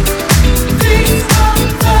 These are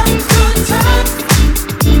the good times.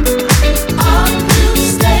 Are you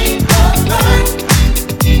staying alive?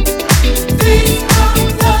 These are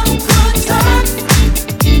the good times.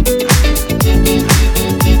 Good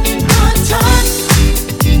times.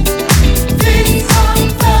 These are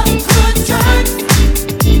the good times.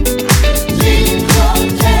 Leave your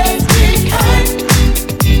cares behind.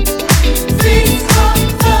 These are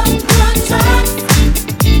the good times.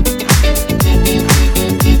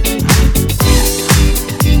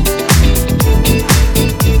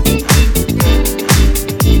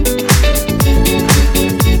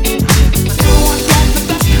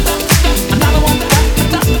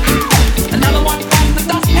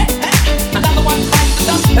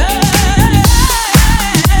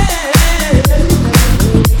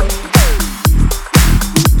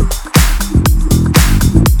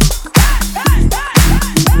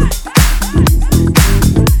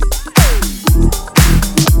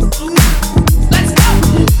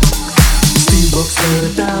 Steamboats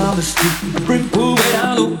further down the street, bring pool way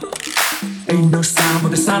down low. Ain't no sound but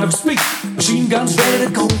the sound of a speak. Machine guns ready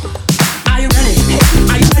to go. Are you ready? Hey,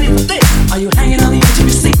 are you ready for this? Are you hanging on the edge of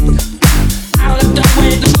your seat? Out of the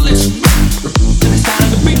way, the bullets. And it's time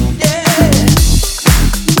to beat. Yeah.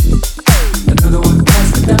 Another one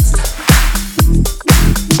bites the dust.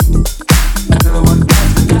 Another one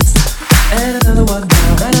bites the dust. And another one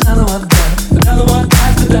down. And another one down. Another one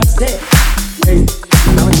bites the dust. Yeah. Hey,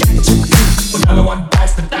 I'm gonna get you. Another one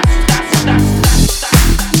bites the dust.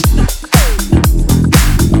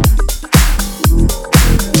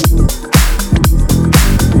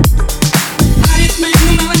 I just made you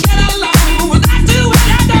wanna get along. Well, I do what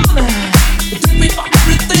I don't. It took me for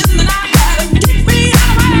everything that I had to keep me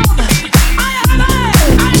on my own. I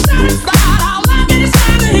ain't satisfied. All I get is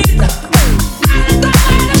time to hit. I just don't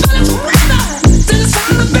like the bullets ring to the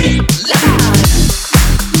sound of the beat.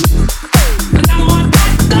 Another one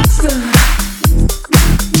bites the dust.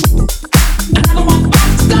 Another one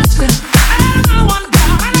bites the dust. Another one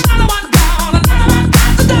down. Another one down. Another one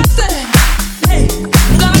bites the dust. Hey,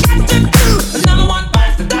 I'm gonna get you too. Another one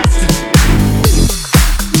bites the dust.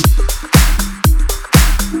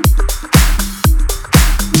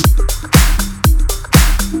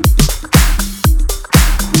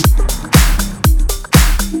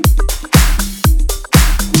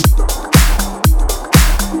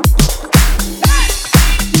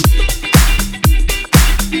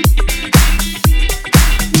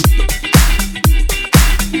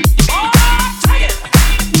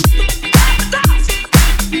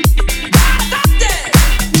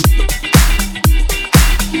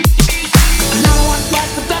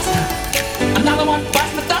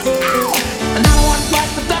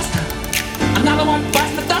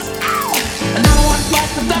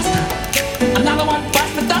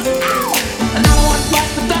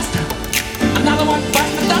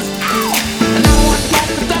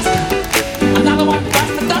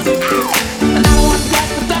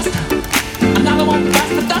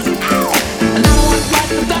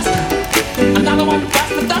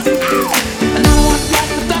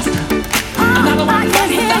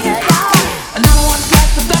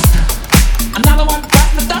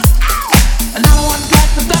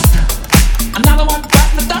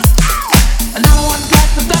 Another one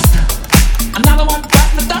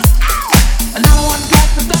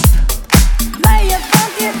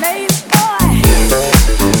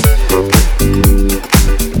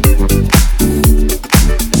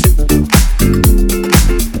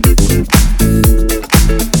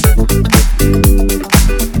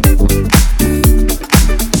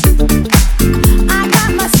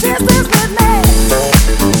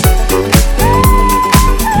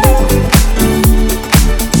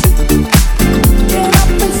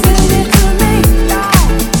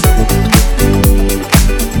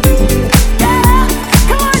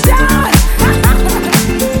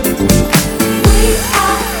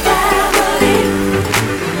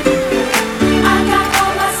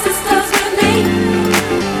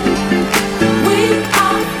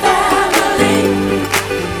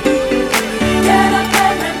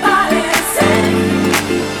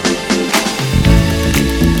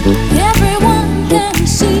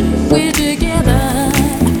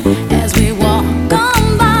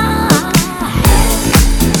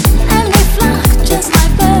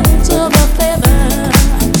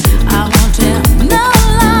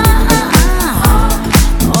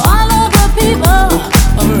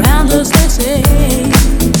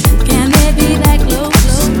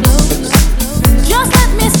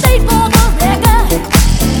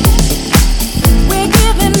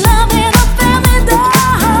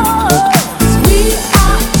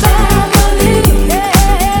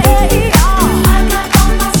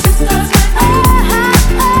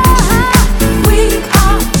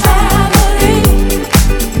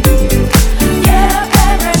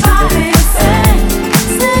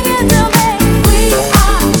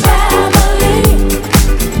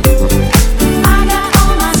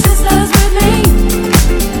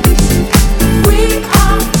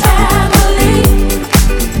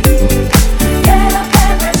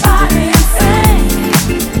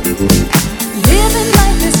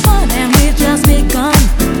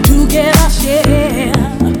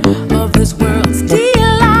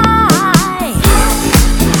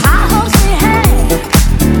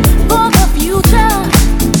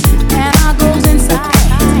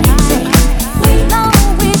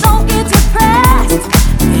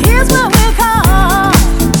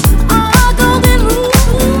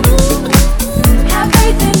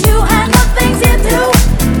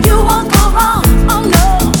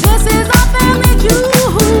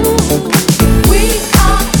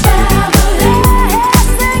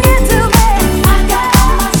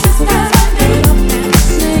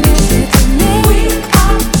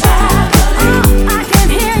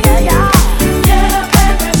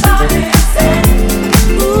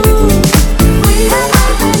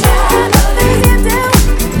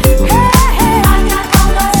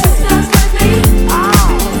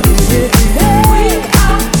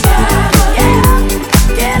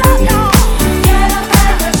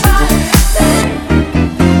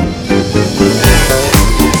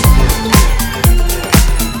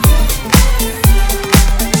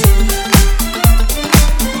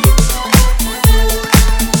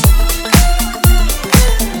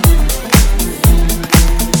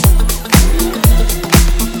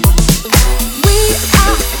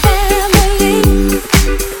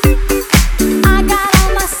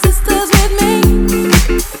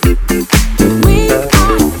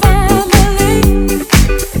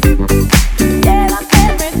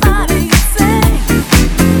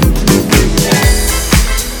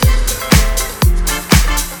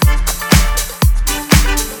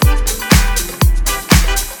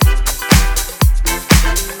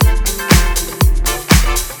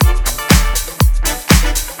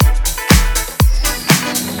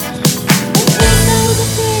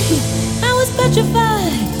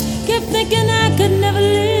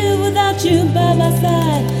my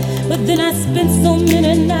side. But then I spent so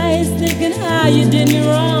many nights thinking how you did me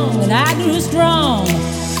wrong. And I grew strong.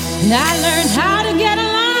 And I learned how to get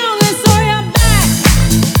along. And so you're back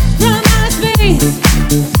from outer space.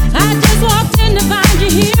 I just walked in to find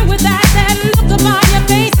you here with that look upon your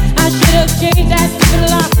face. I should have changed that stupid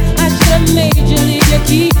lock. I should have made you leave your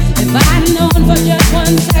key. If I'd known for just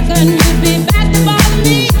 1 second you'd be back to bother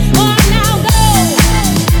me. Oh, now go,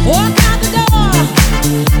 walk out the door.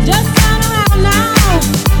 Just turn around now,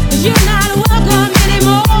 'cause you're not welcome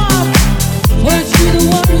anymore. Weren't you the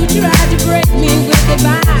one who tried to break me with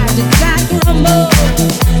goodbye? Did I crumble?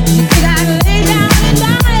 You think I'd lay down and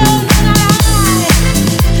die? Oh, no, not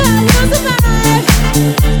I will survive.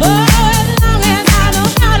 Oh, as long as I know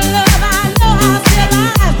how to love, I know I'll stay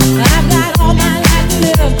alive. I've got all my life to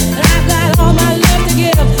live, and I've got all my love to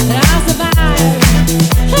give, and I'll survive.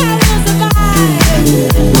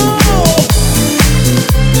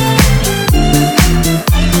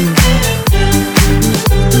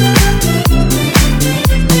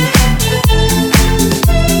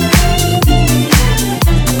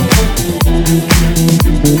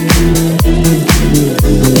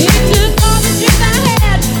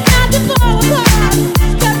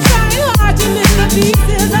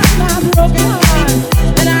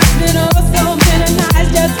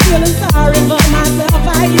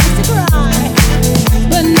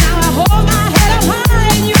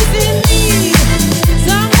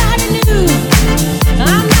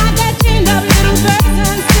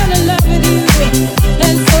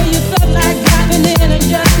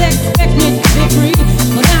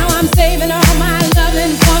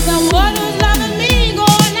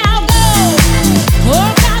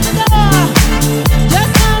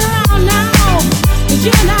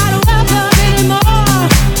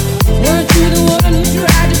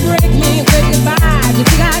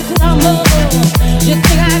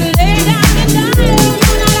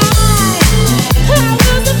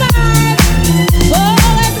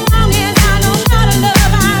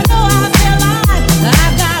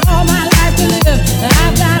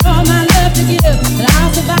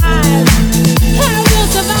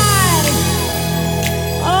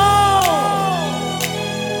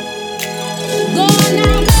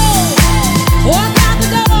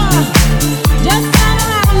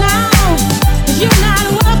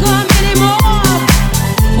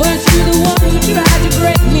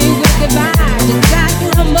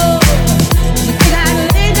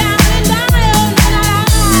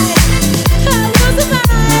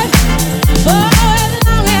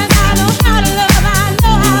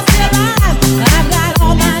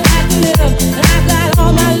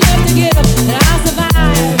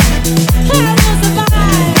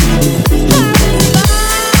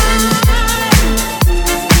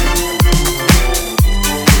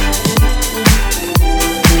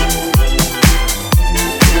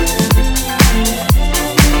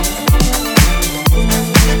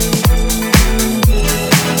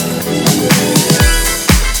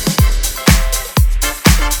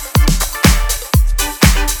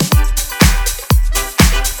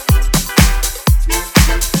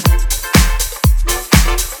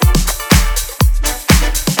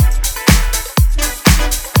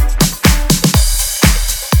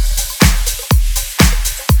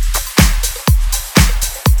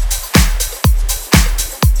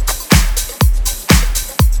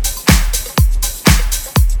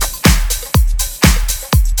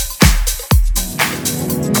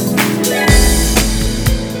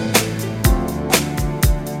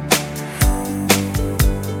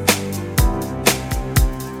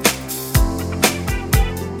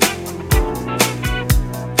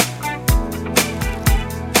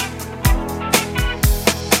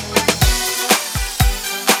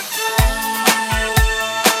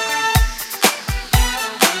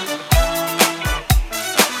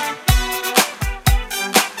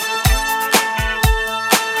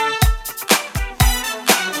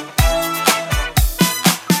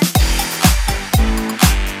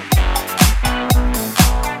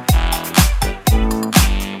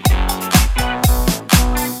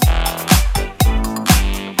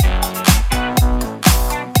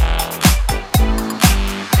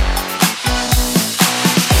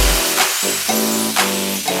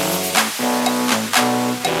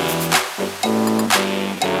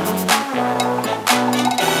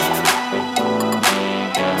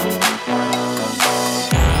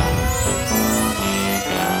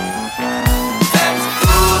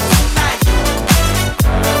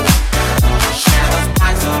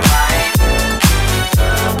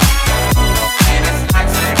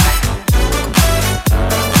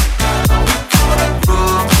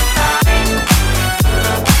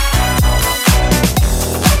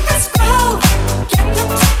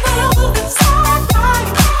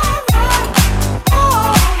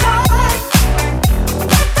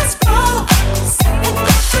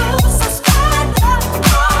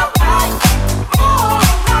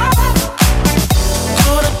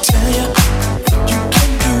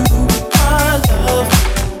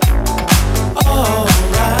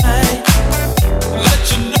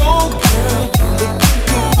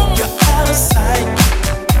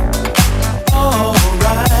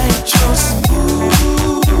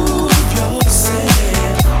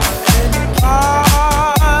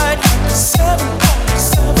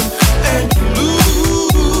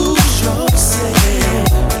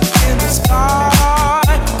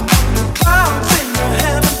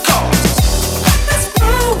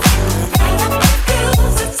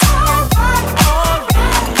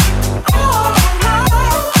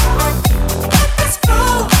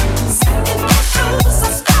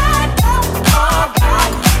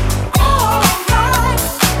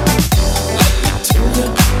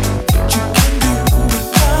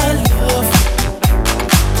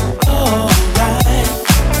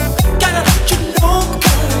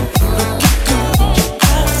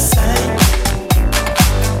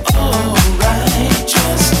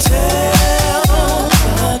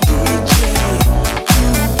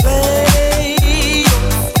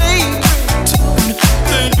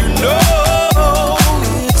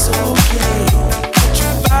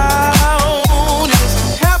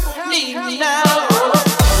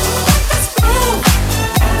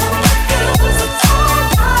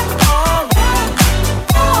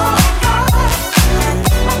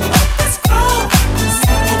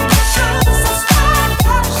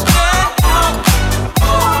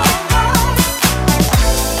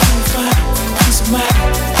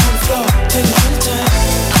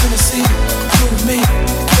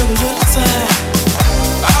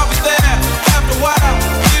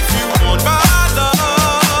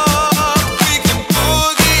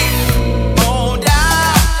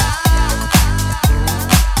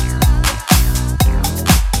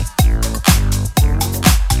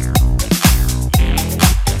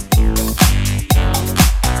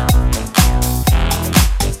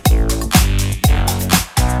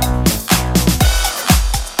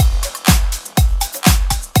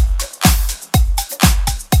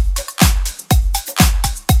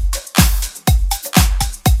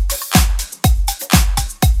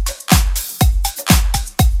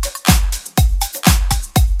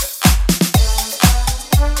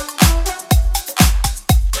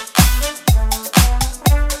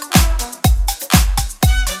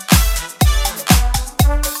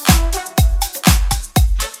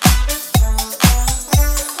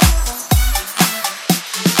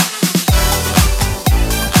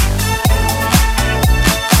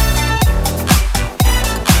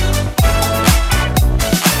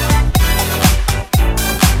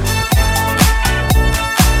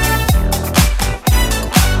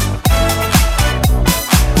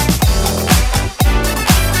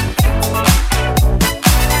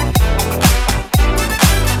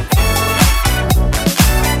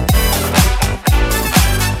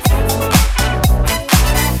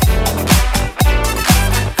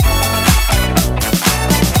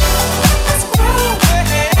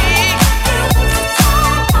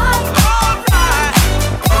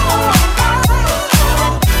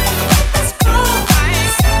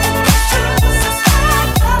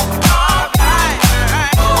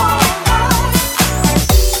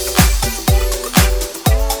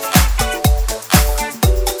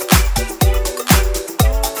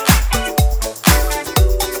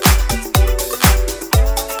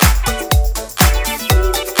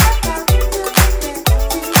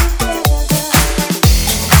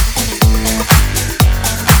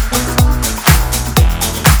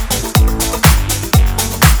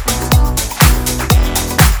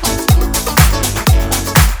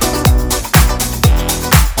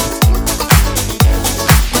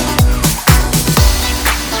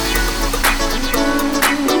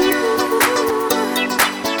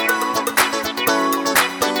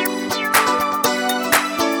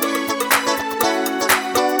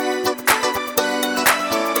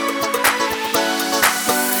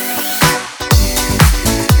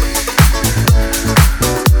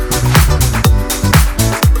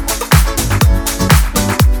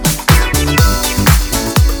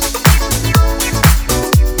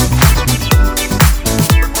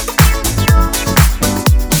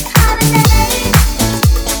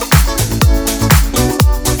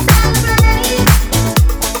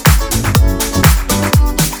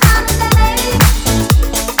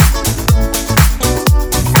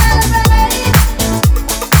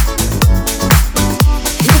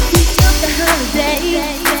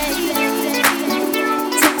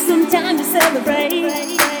 celebrate.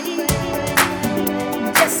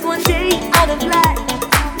 Just one day out of life.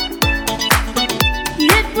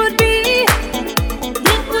 It would be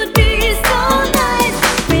so nice.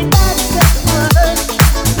 Without a word,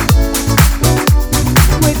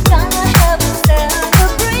 we're gonna have a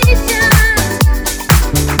celebration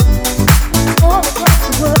all across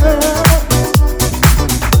the world,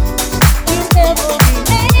 in every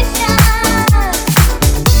nation.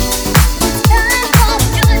 Time for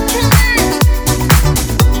good times.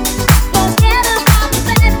 Forget about the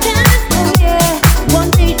bad times. Oh yeah, one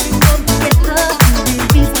day to come together and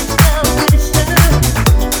release the celebration.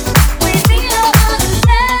 We need a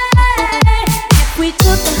holiday. If we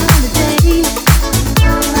took a holiday,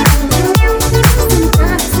 some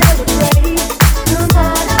time to celebrate. Come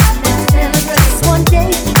on, let's celebrate. One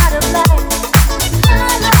day out of life,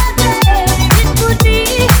 holiday. It would be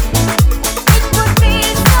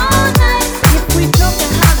so nice if we took a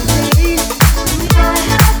holiday.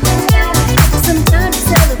 Some time to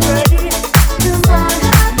celebrate. Come on,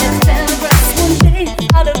 let's celebrate. One day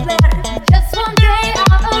out of life, just one day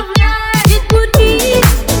out of life. It would be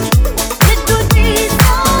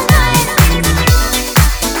so nice.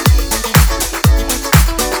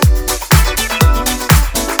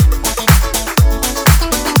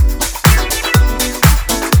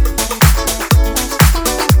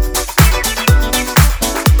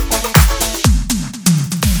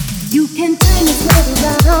 You can turn this world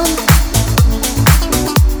around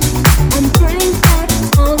and bring back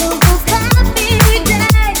all of those happy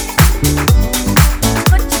days.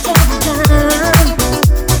 Put your troubles down.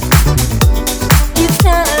 It's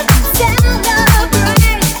time to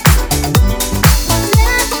celebrate.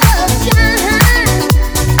 Let us shine,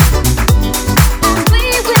 and we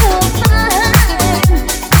will find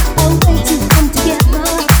a way to come together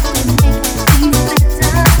and make things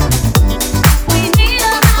better. We need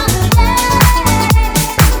a holiday.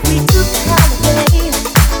 We took a holiday.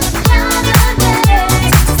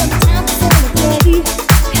 Some time to celebrate.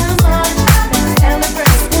 Come on, let's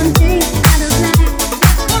celebrate. One day out of life.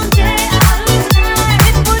 One day out of life.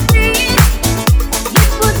 It would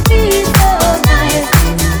be so nice.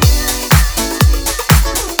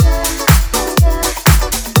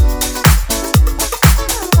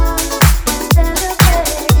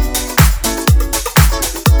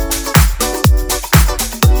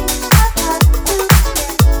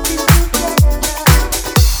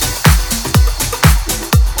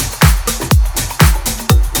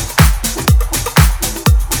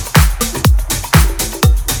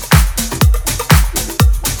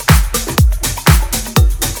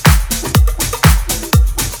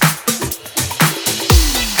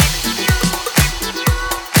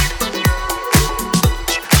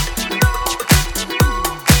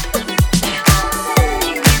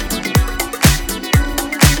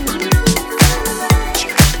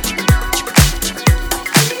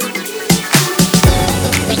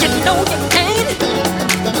 You know you can't.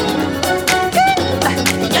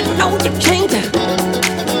 You know you can't.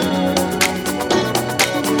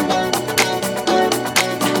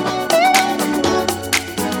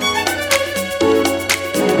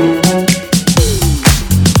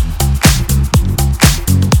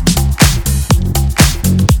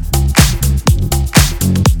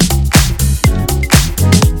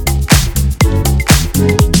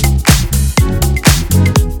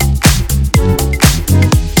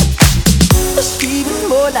 She was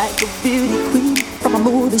more like a beauty queen from a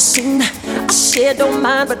movie scene. I said, don't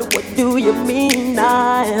mind, but what do you mean?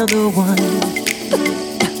 I am the one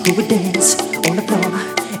who would dance on the floor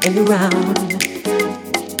and around.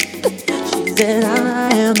 She said, I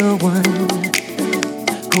am the one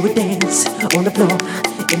who would dance on the floor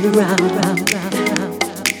and around, round, round, round.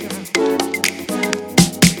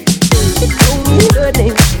 She told me her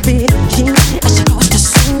name was Billie Jean as she crossed the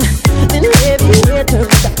scene. Then heavy hair turned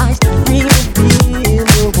to ice cream. Being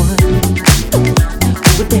the one who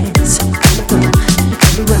would dance on the floor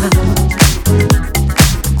and around.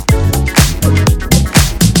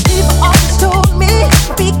 People always told me,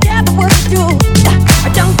 be careful what you do.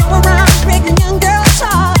 Don't go around breaking young girls'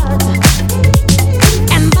 hearts.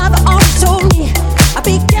 And mother always told me,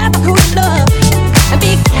 be careful who you love and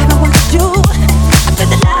be careful what you do. After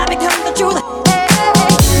the lie becomes the truth.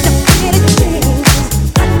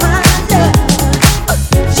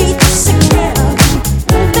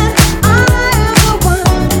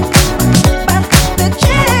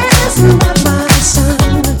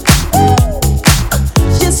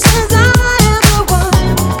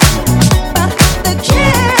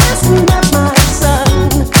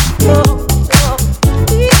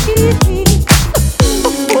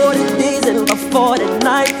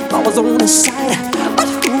 I was on the side, but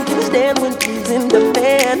who can understand when she's in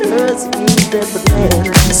demand. Her schemes never land.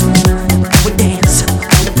 We dance on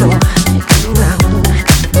the floor and around.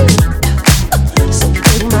 So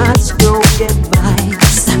take my strong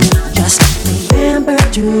advice. Just remember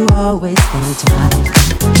to always think twice.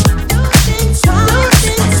 Think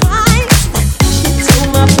twice. She told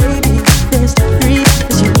my baby there's three.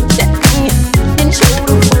 She looked at me and showed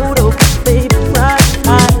a photo. Baby, right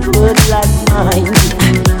eyes look like mine.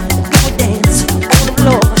 We dance on the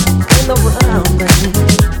floor and around, baby.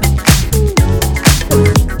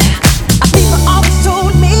 People always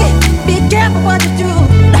told me, be careful what you do.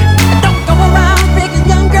 Don't go around breaking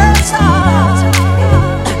young girls' hearts.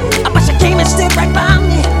 But she came and stood right by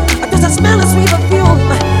me. There's a smell of sweet perfume.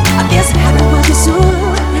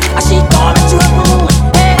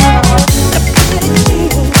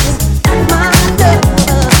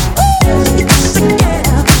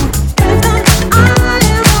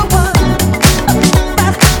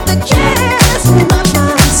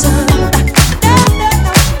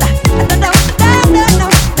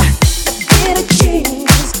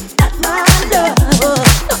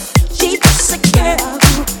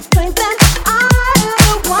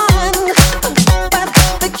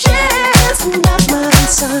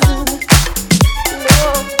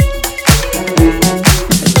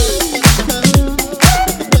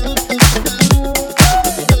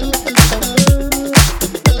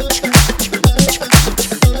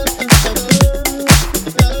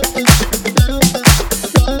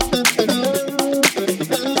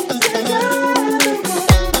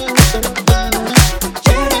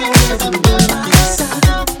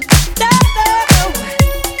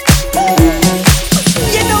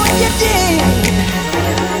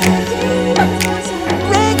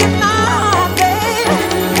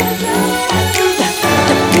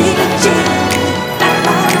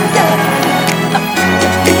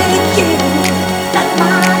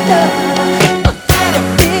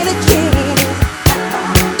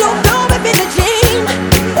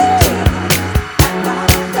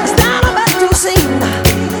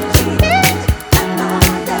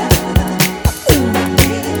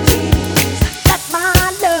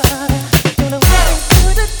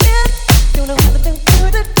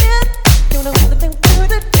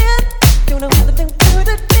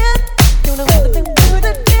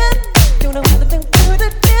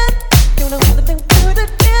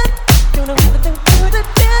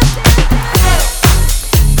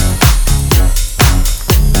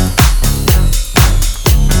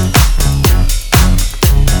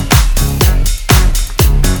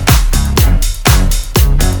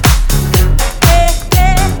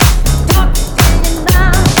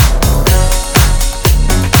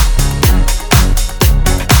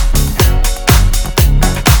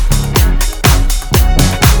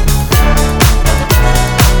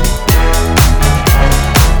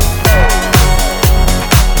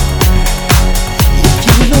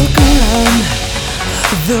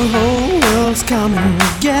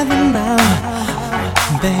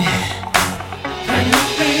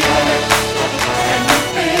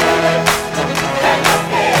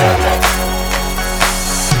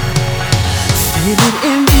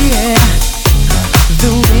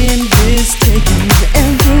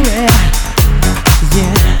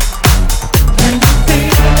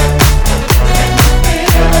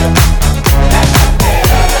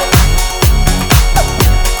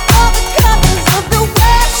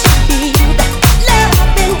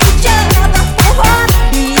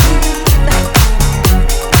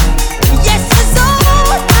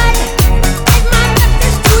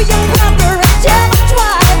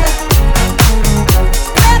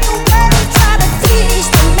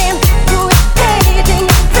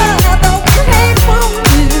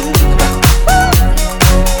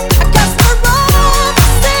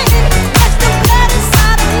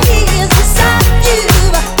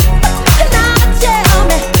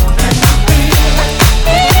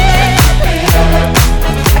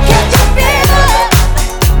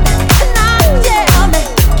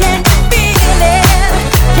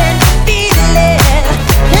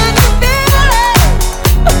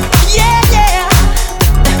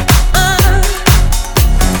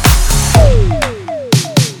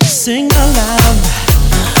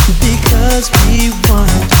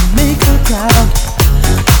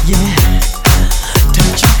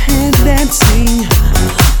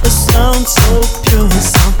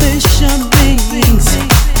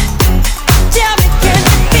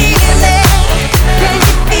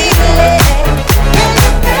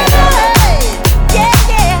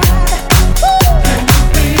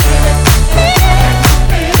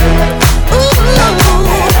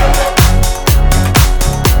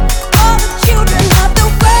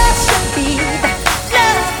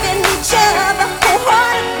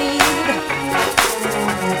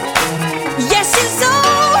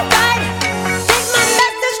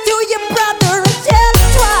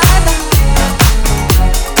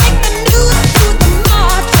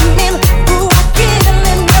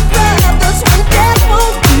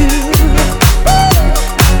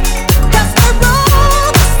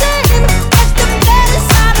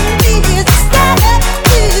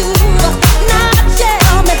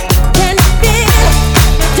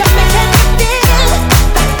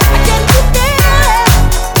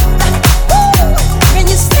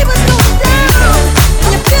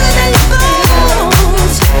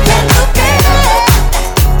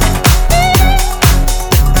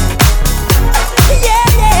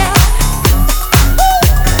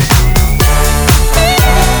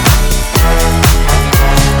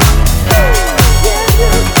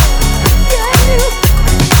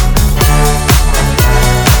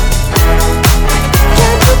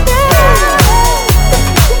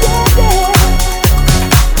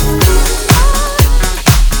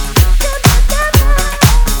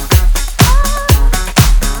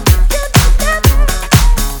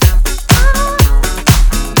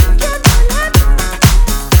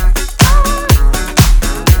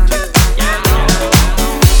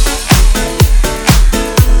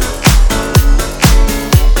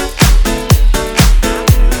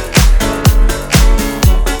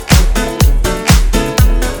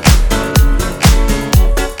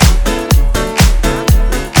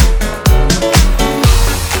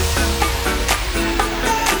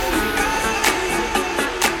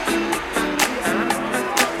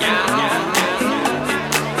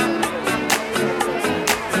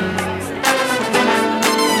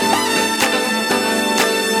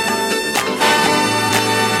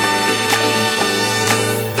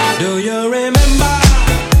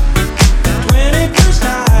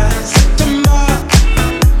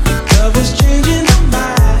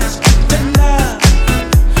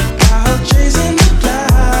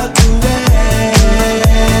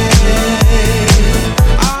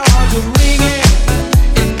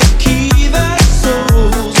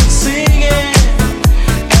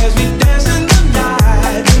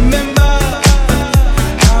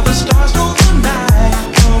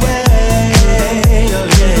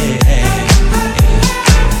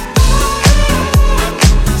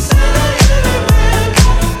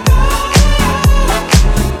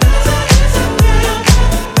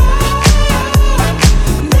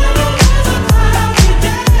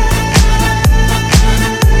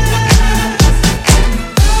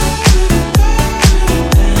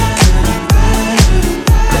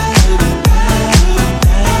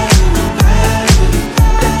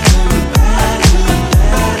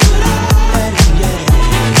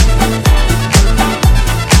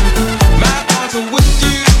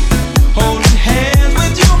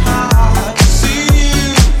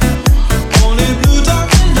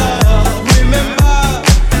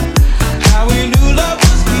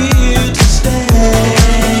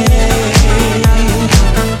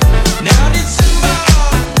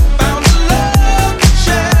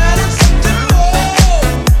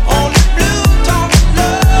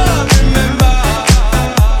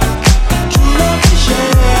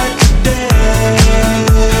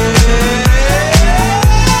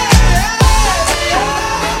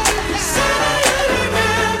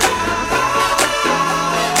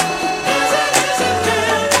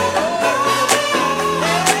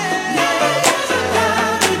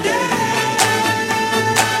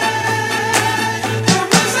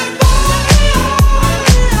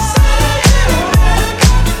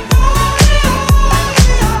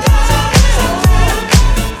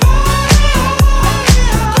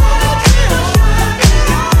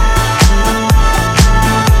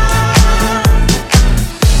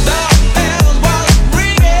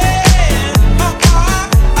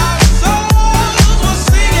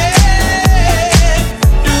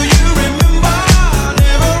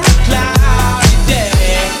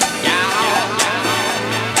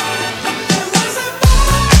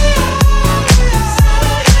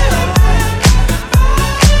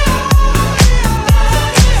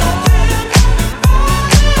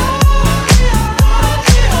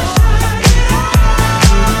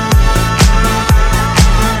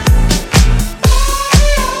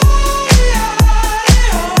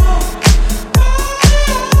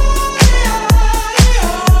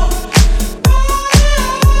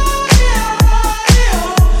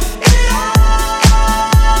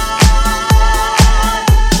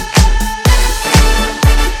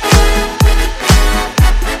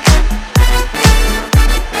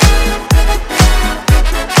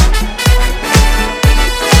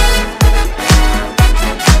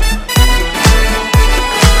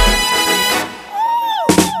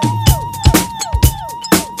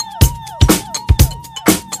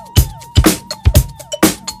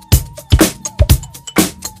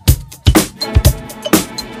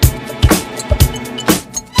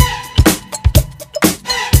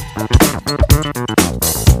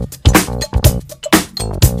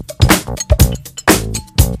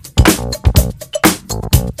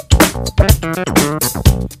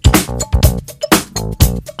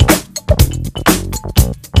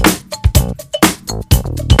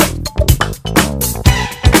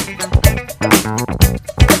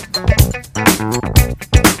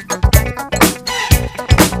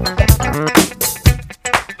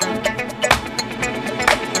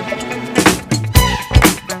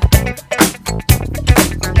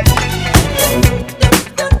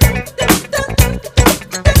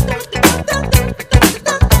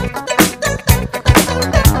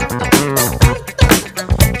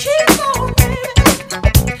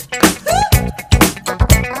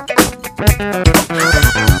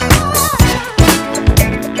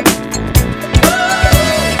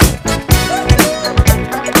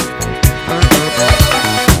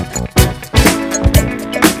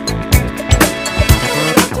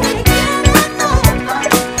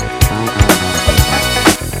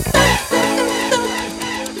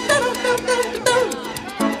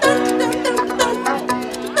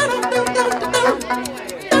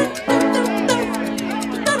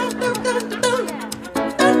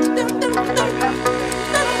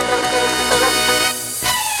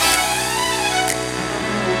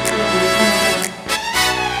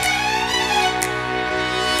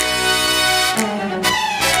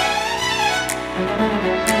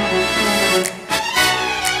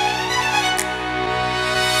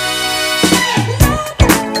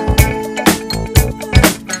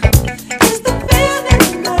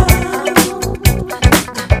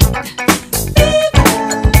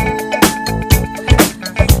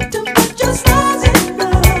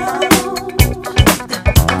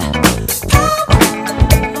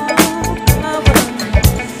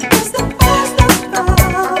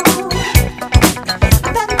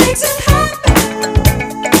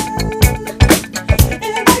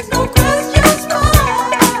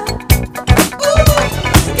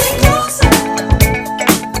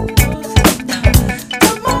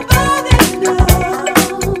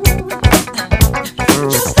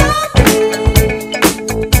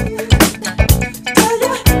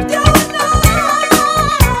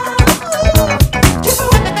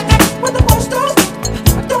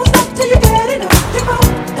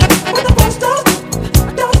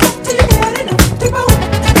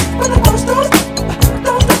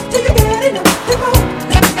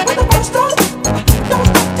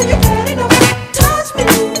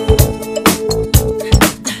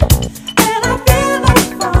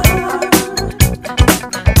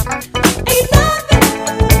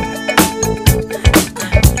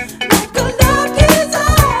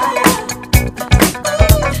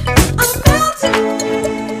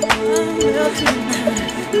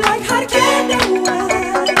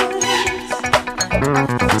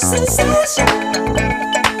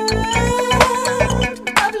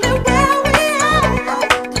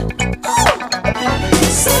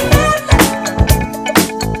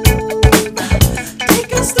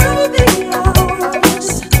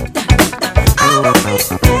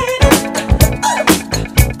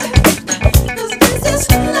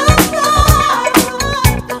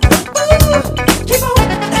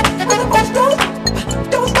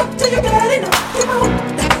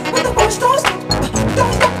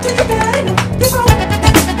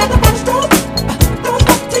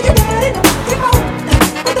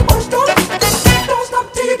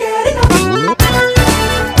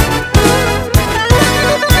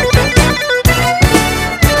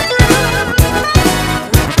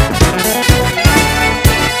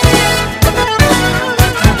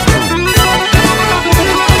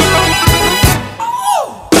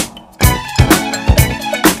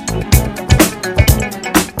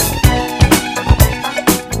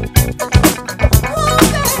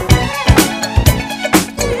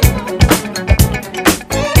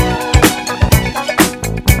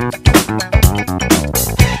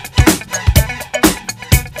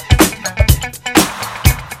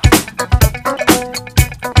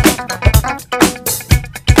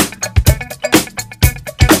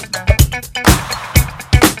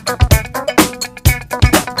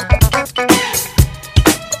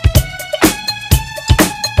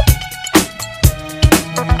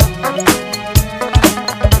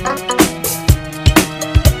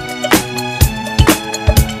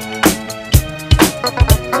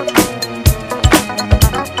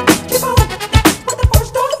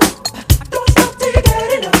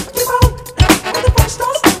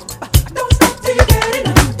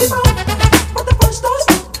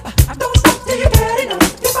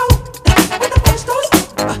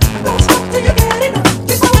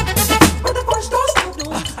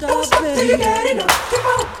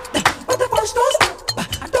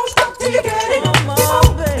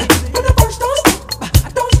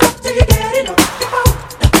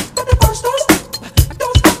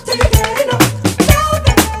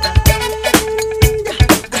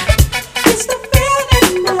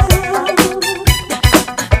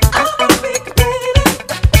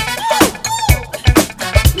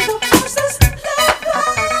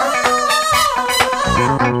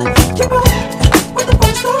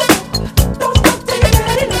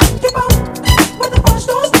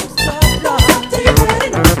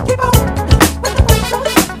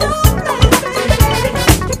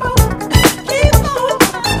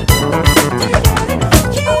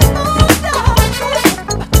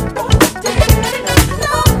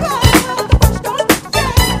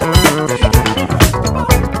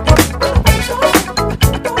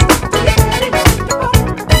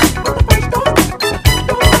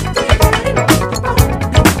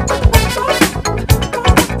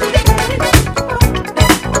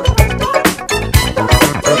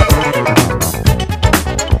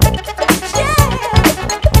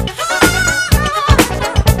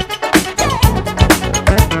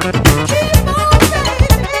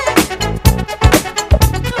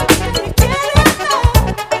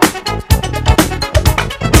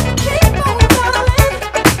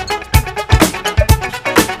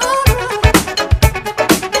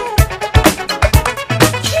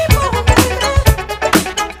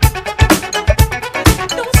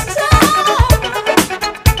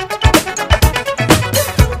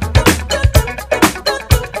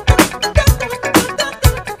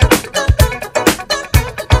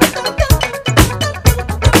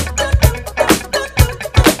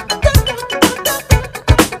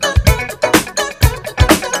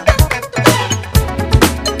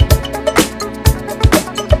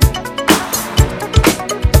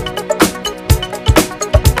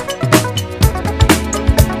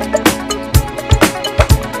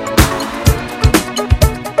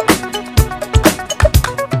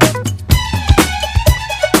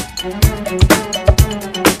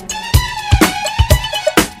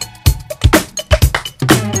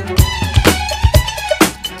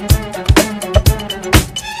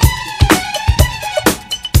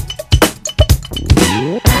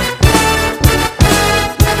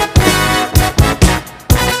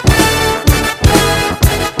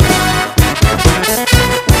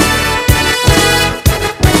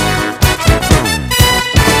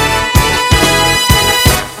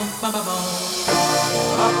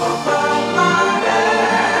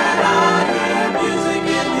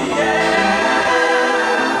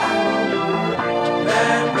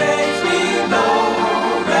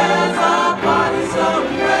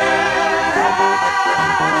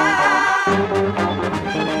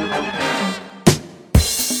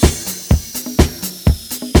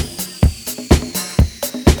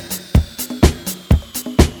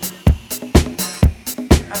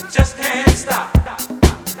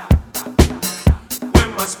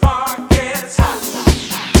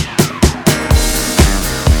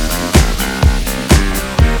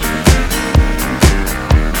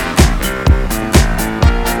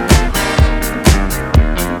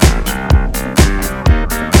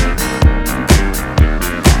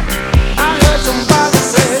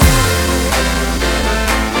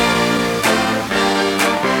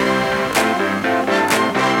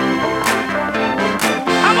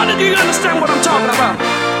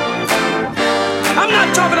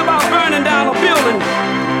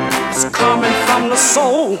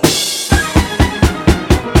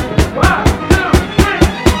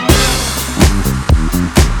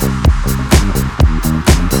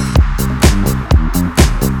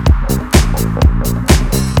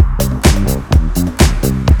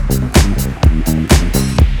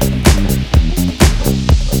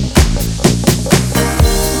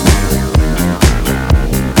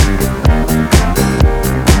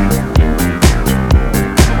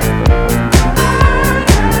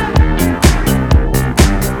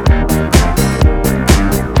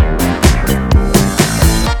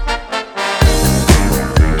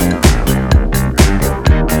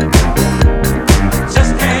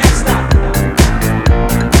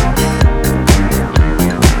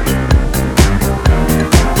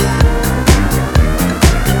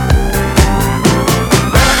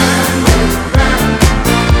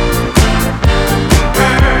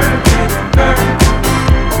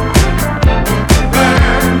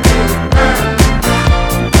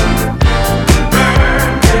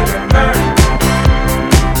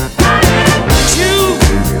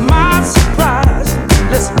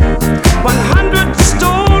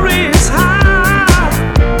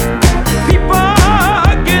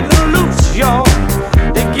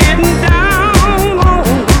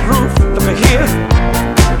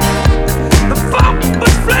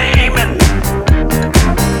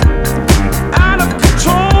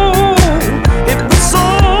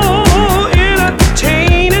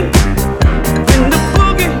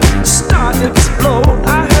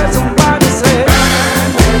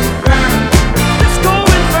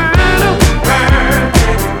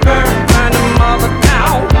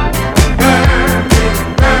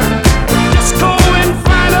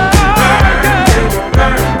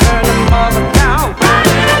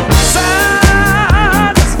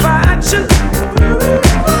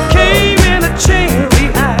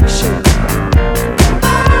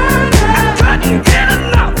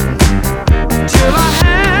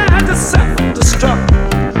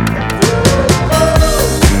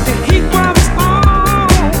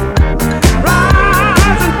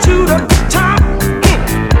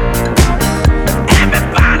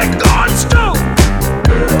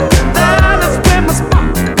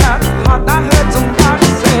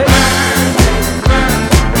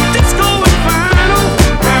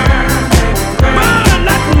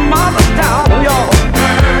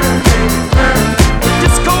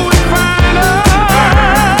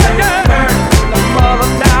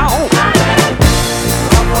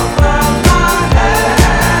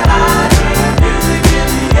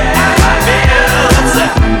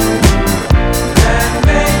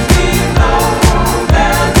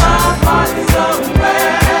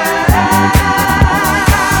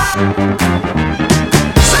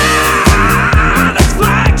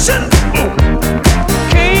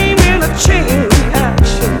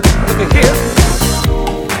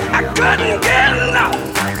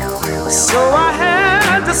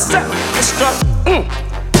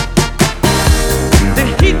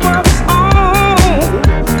 Down.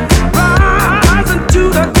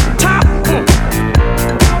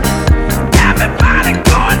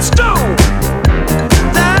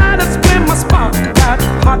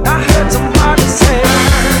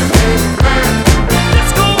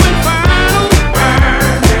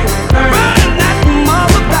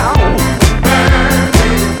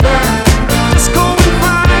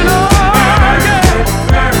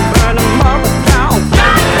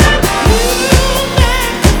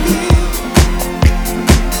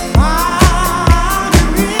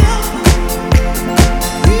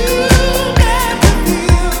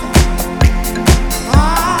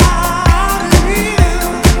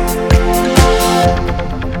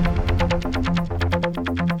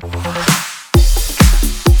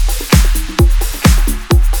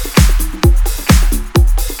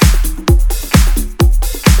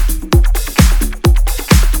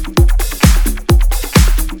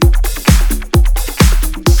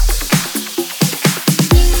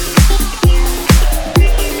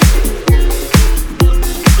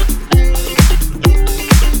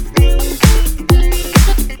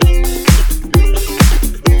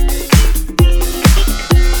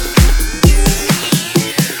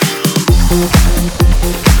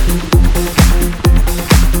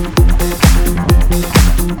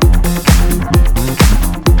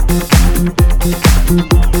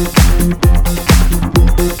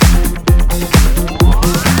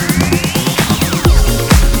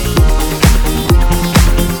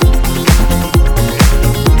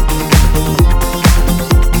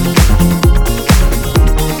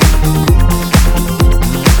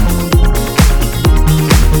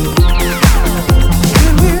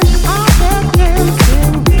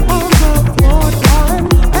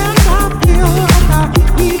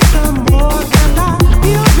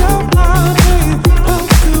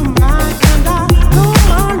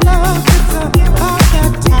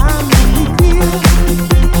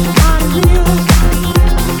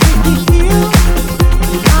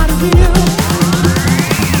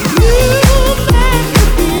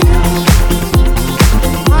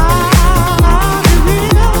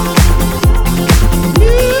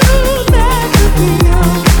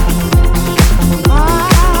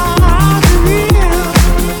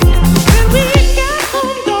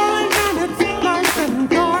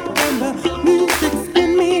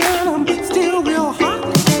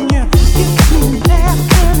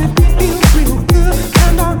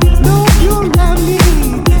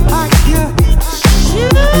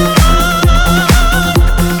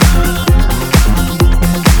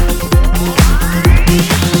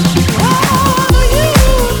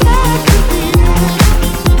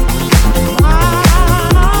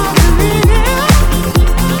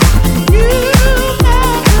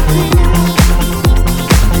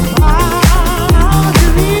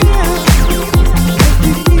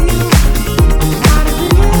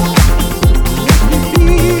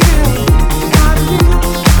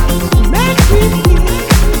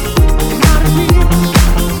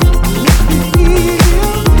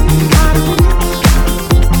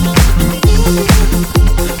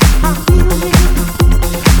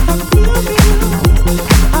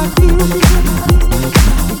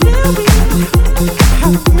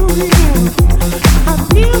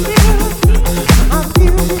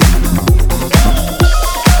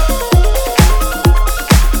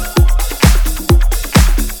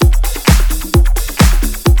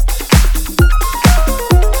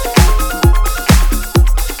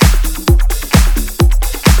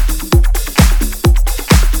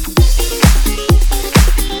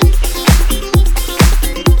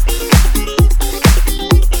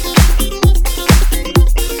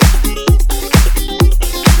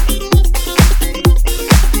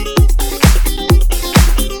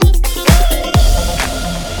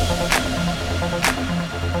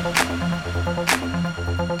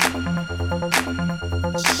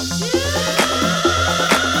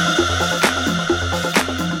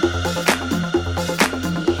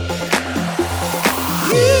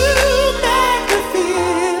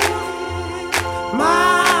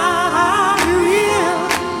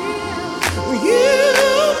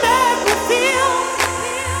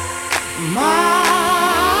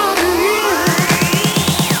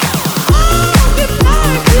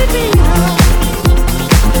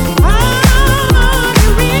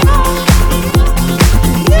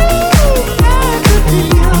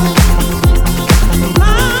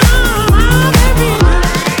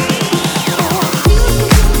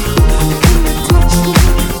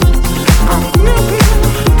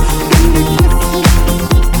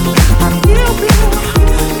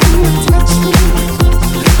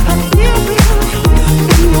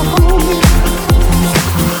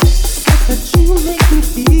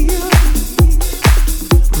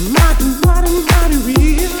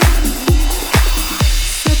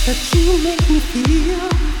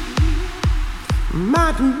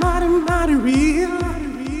 mighty real.